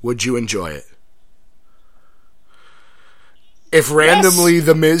tournament, would you enjoy it? If randomly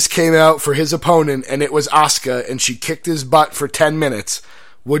The Miz came out for his opponent and it was Asuka and she kicked his butt for 10 minutes,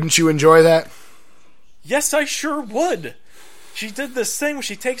 wouldn't you enjoy that? Yes, I sure would. She did this thing where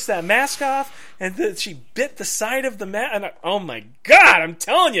she takes that mask off and she bit the side of the mask. Oh my God, I'm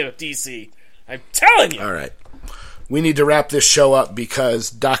telling you, DC. I'm telling you. All right. We need to wrap this show up because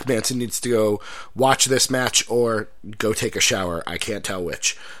Doc Manson needs to go watch this match or go take a shower. I can't tell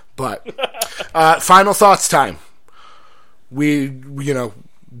which. But final thoughts time.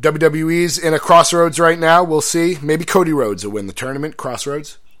 WWE's in a crossroads right now. We'll see. Maybe Cody Rhodes will win the tournament.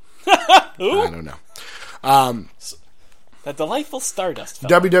 Crossroads? Who? I don't know. That delightful Stardust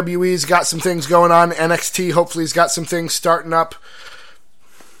fella. WWE's got some things going on. NXT hopefully has got some things starting up.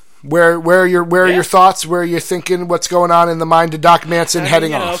 Where are your thoughts? Where are you thinking? What's going on in the mind of Doc Manson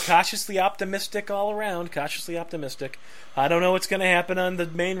heading off? Cautiously optimistic all around. Cautiously optimistic. I don't know what's going to happen on the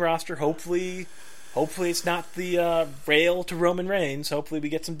main roster. Hopefully it's not the rail to Roman Reigns. Hopefully we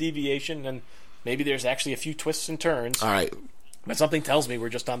get some deviation and maybe there's actually a few twists and turns. All right. But something tells me we're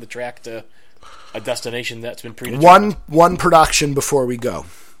just on the track to a destination that's been predetermined. One production before we go.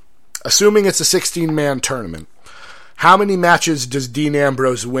 Assuming it's a 16-man tournament, how many matches does Dean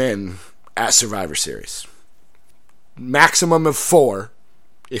Ambrose win at Survivor Series? Maximum of 4,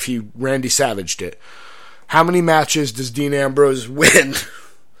 if he Randy Savaged it. How many matches does Dean Ambrose win?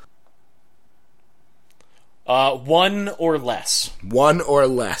 1 or less. 1 or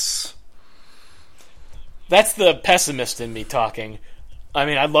less. That's the pessimist in me talking. I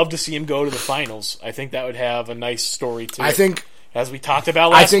mean, I'd love to see him go to the finals. I think that would have a nice story to it. As we talked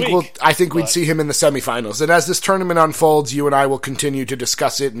about last week. I think we'd see him in the semifinals. And as this tournament unfolds, you and I will continue to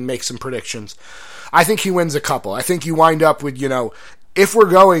discuss it and make some predictions. I think he wins a couple. I think you wind up with, if we're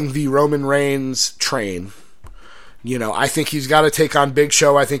going the Roman Reigns train, I think he's got to take on Big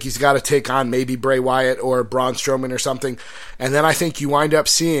Show. I think he's got to take on maybe Bray Wyatt or Braun Strowman or something. And then I think you wind up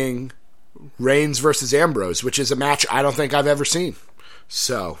seeing Reigns versus Ambrose, which is a match I don't think I've ever seen.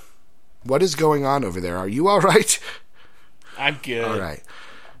 So, what is going on over there? Are you all right? I'm good. All right.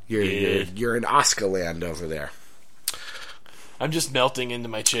 You're in Asuka land over there. I'm just melting into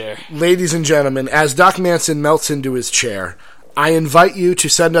my chair. Ladies and gentlemen, as Doc Manson melts into his chair, I invite you to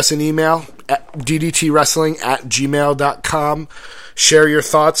send us an email at ddtwrestling@gmail.com. Share your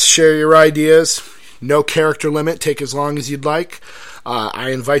thoughts, share your ideas. No character limit. Take as long as you'd like. I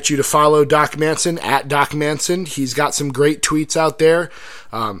invite you to follow Doc Manson at Doc Manson. He's got some great tweets out there.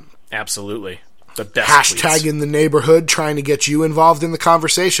 Absolutely. The best Hashtag tweets. in the neighborhood, trying to get you involved in the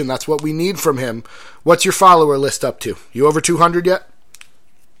conversation. That's what we need from him. What's your follower list up to? You over 200 yet?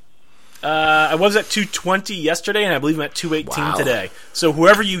 I was at 220 yesterday, and I believe I'm at 218 today. So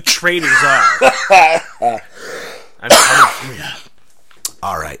whoever you traders are, I'm coming for you.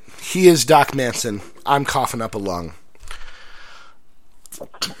 All right. He is Doc Manson. I'm coughing up a lung.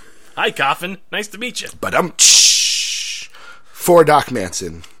 Hi, Coffin. Nice to meet you. But for Doc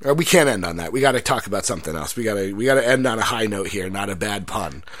Manson. We can't end on that. We got to talk about something else. We got to end on a high note here, not a bad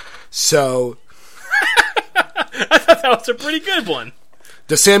pun. So, I thought that was a pretty good one.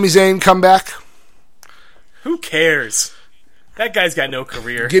 Does Sami Zayn come back? Who cares? That guy's got no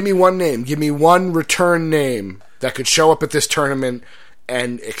career. Give me one name. Give me one return name that could show up at this tournament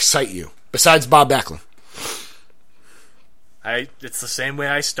and excite you, besides Bob Backlund. It's the same way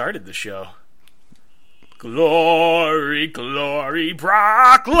I started the show. Glory, glory,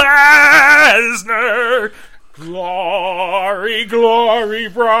 Brock Lesnar. Glory, glory,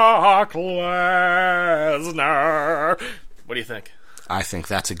 Brock Lesnar. What do you think? I think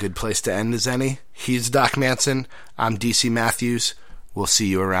that's a good place to end as any. He's Doc Manson. I'm DC Matthews. We'll see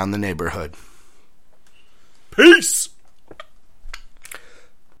you around the neighborhood. Peace!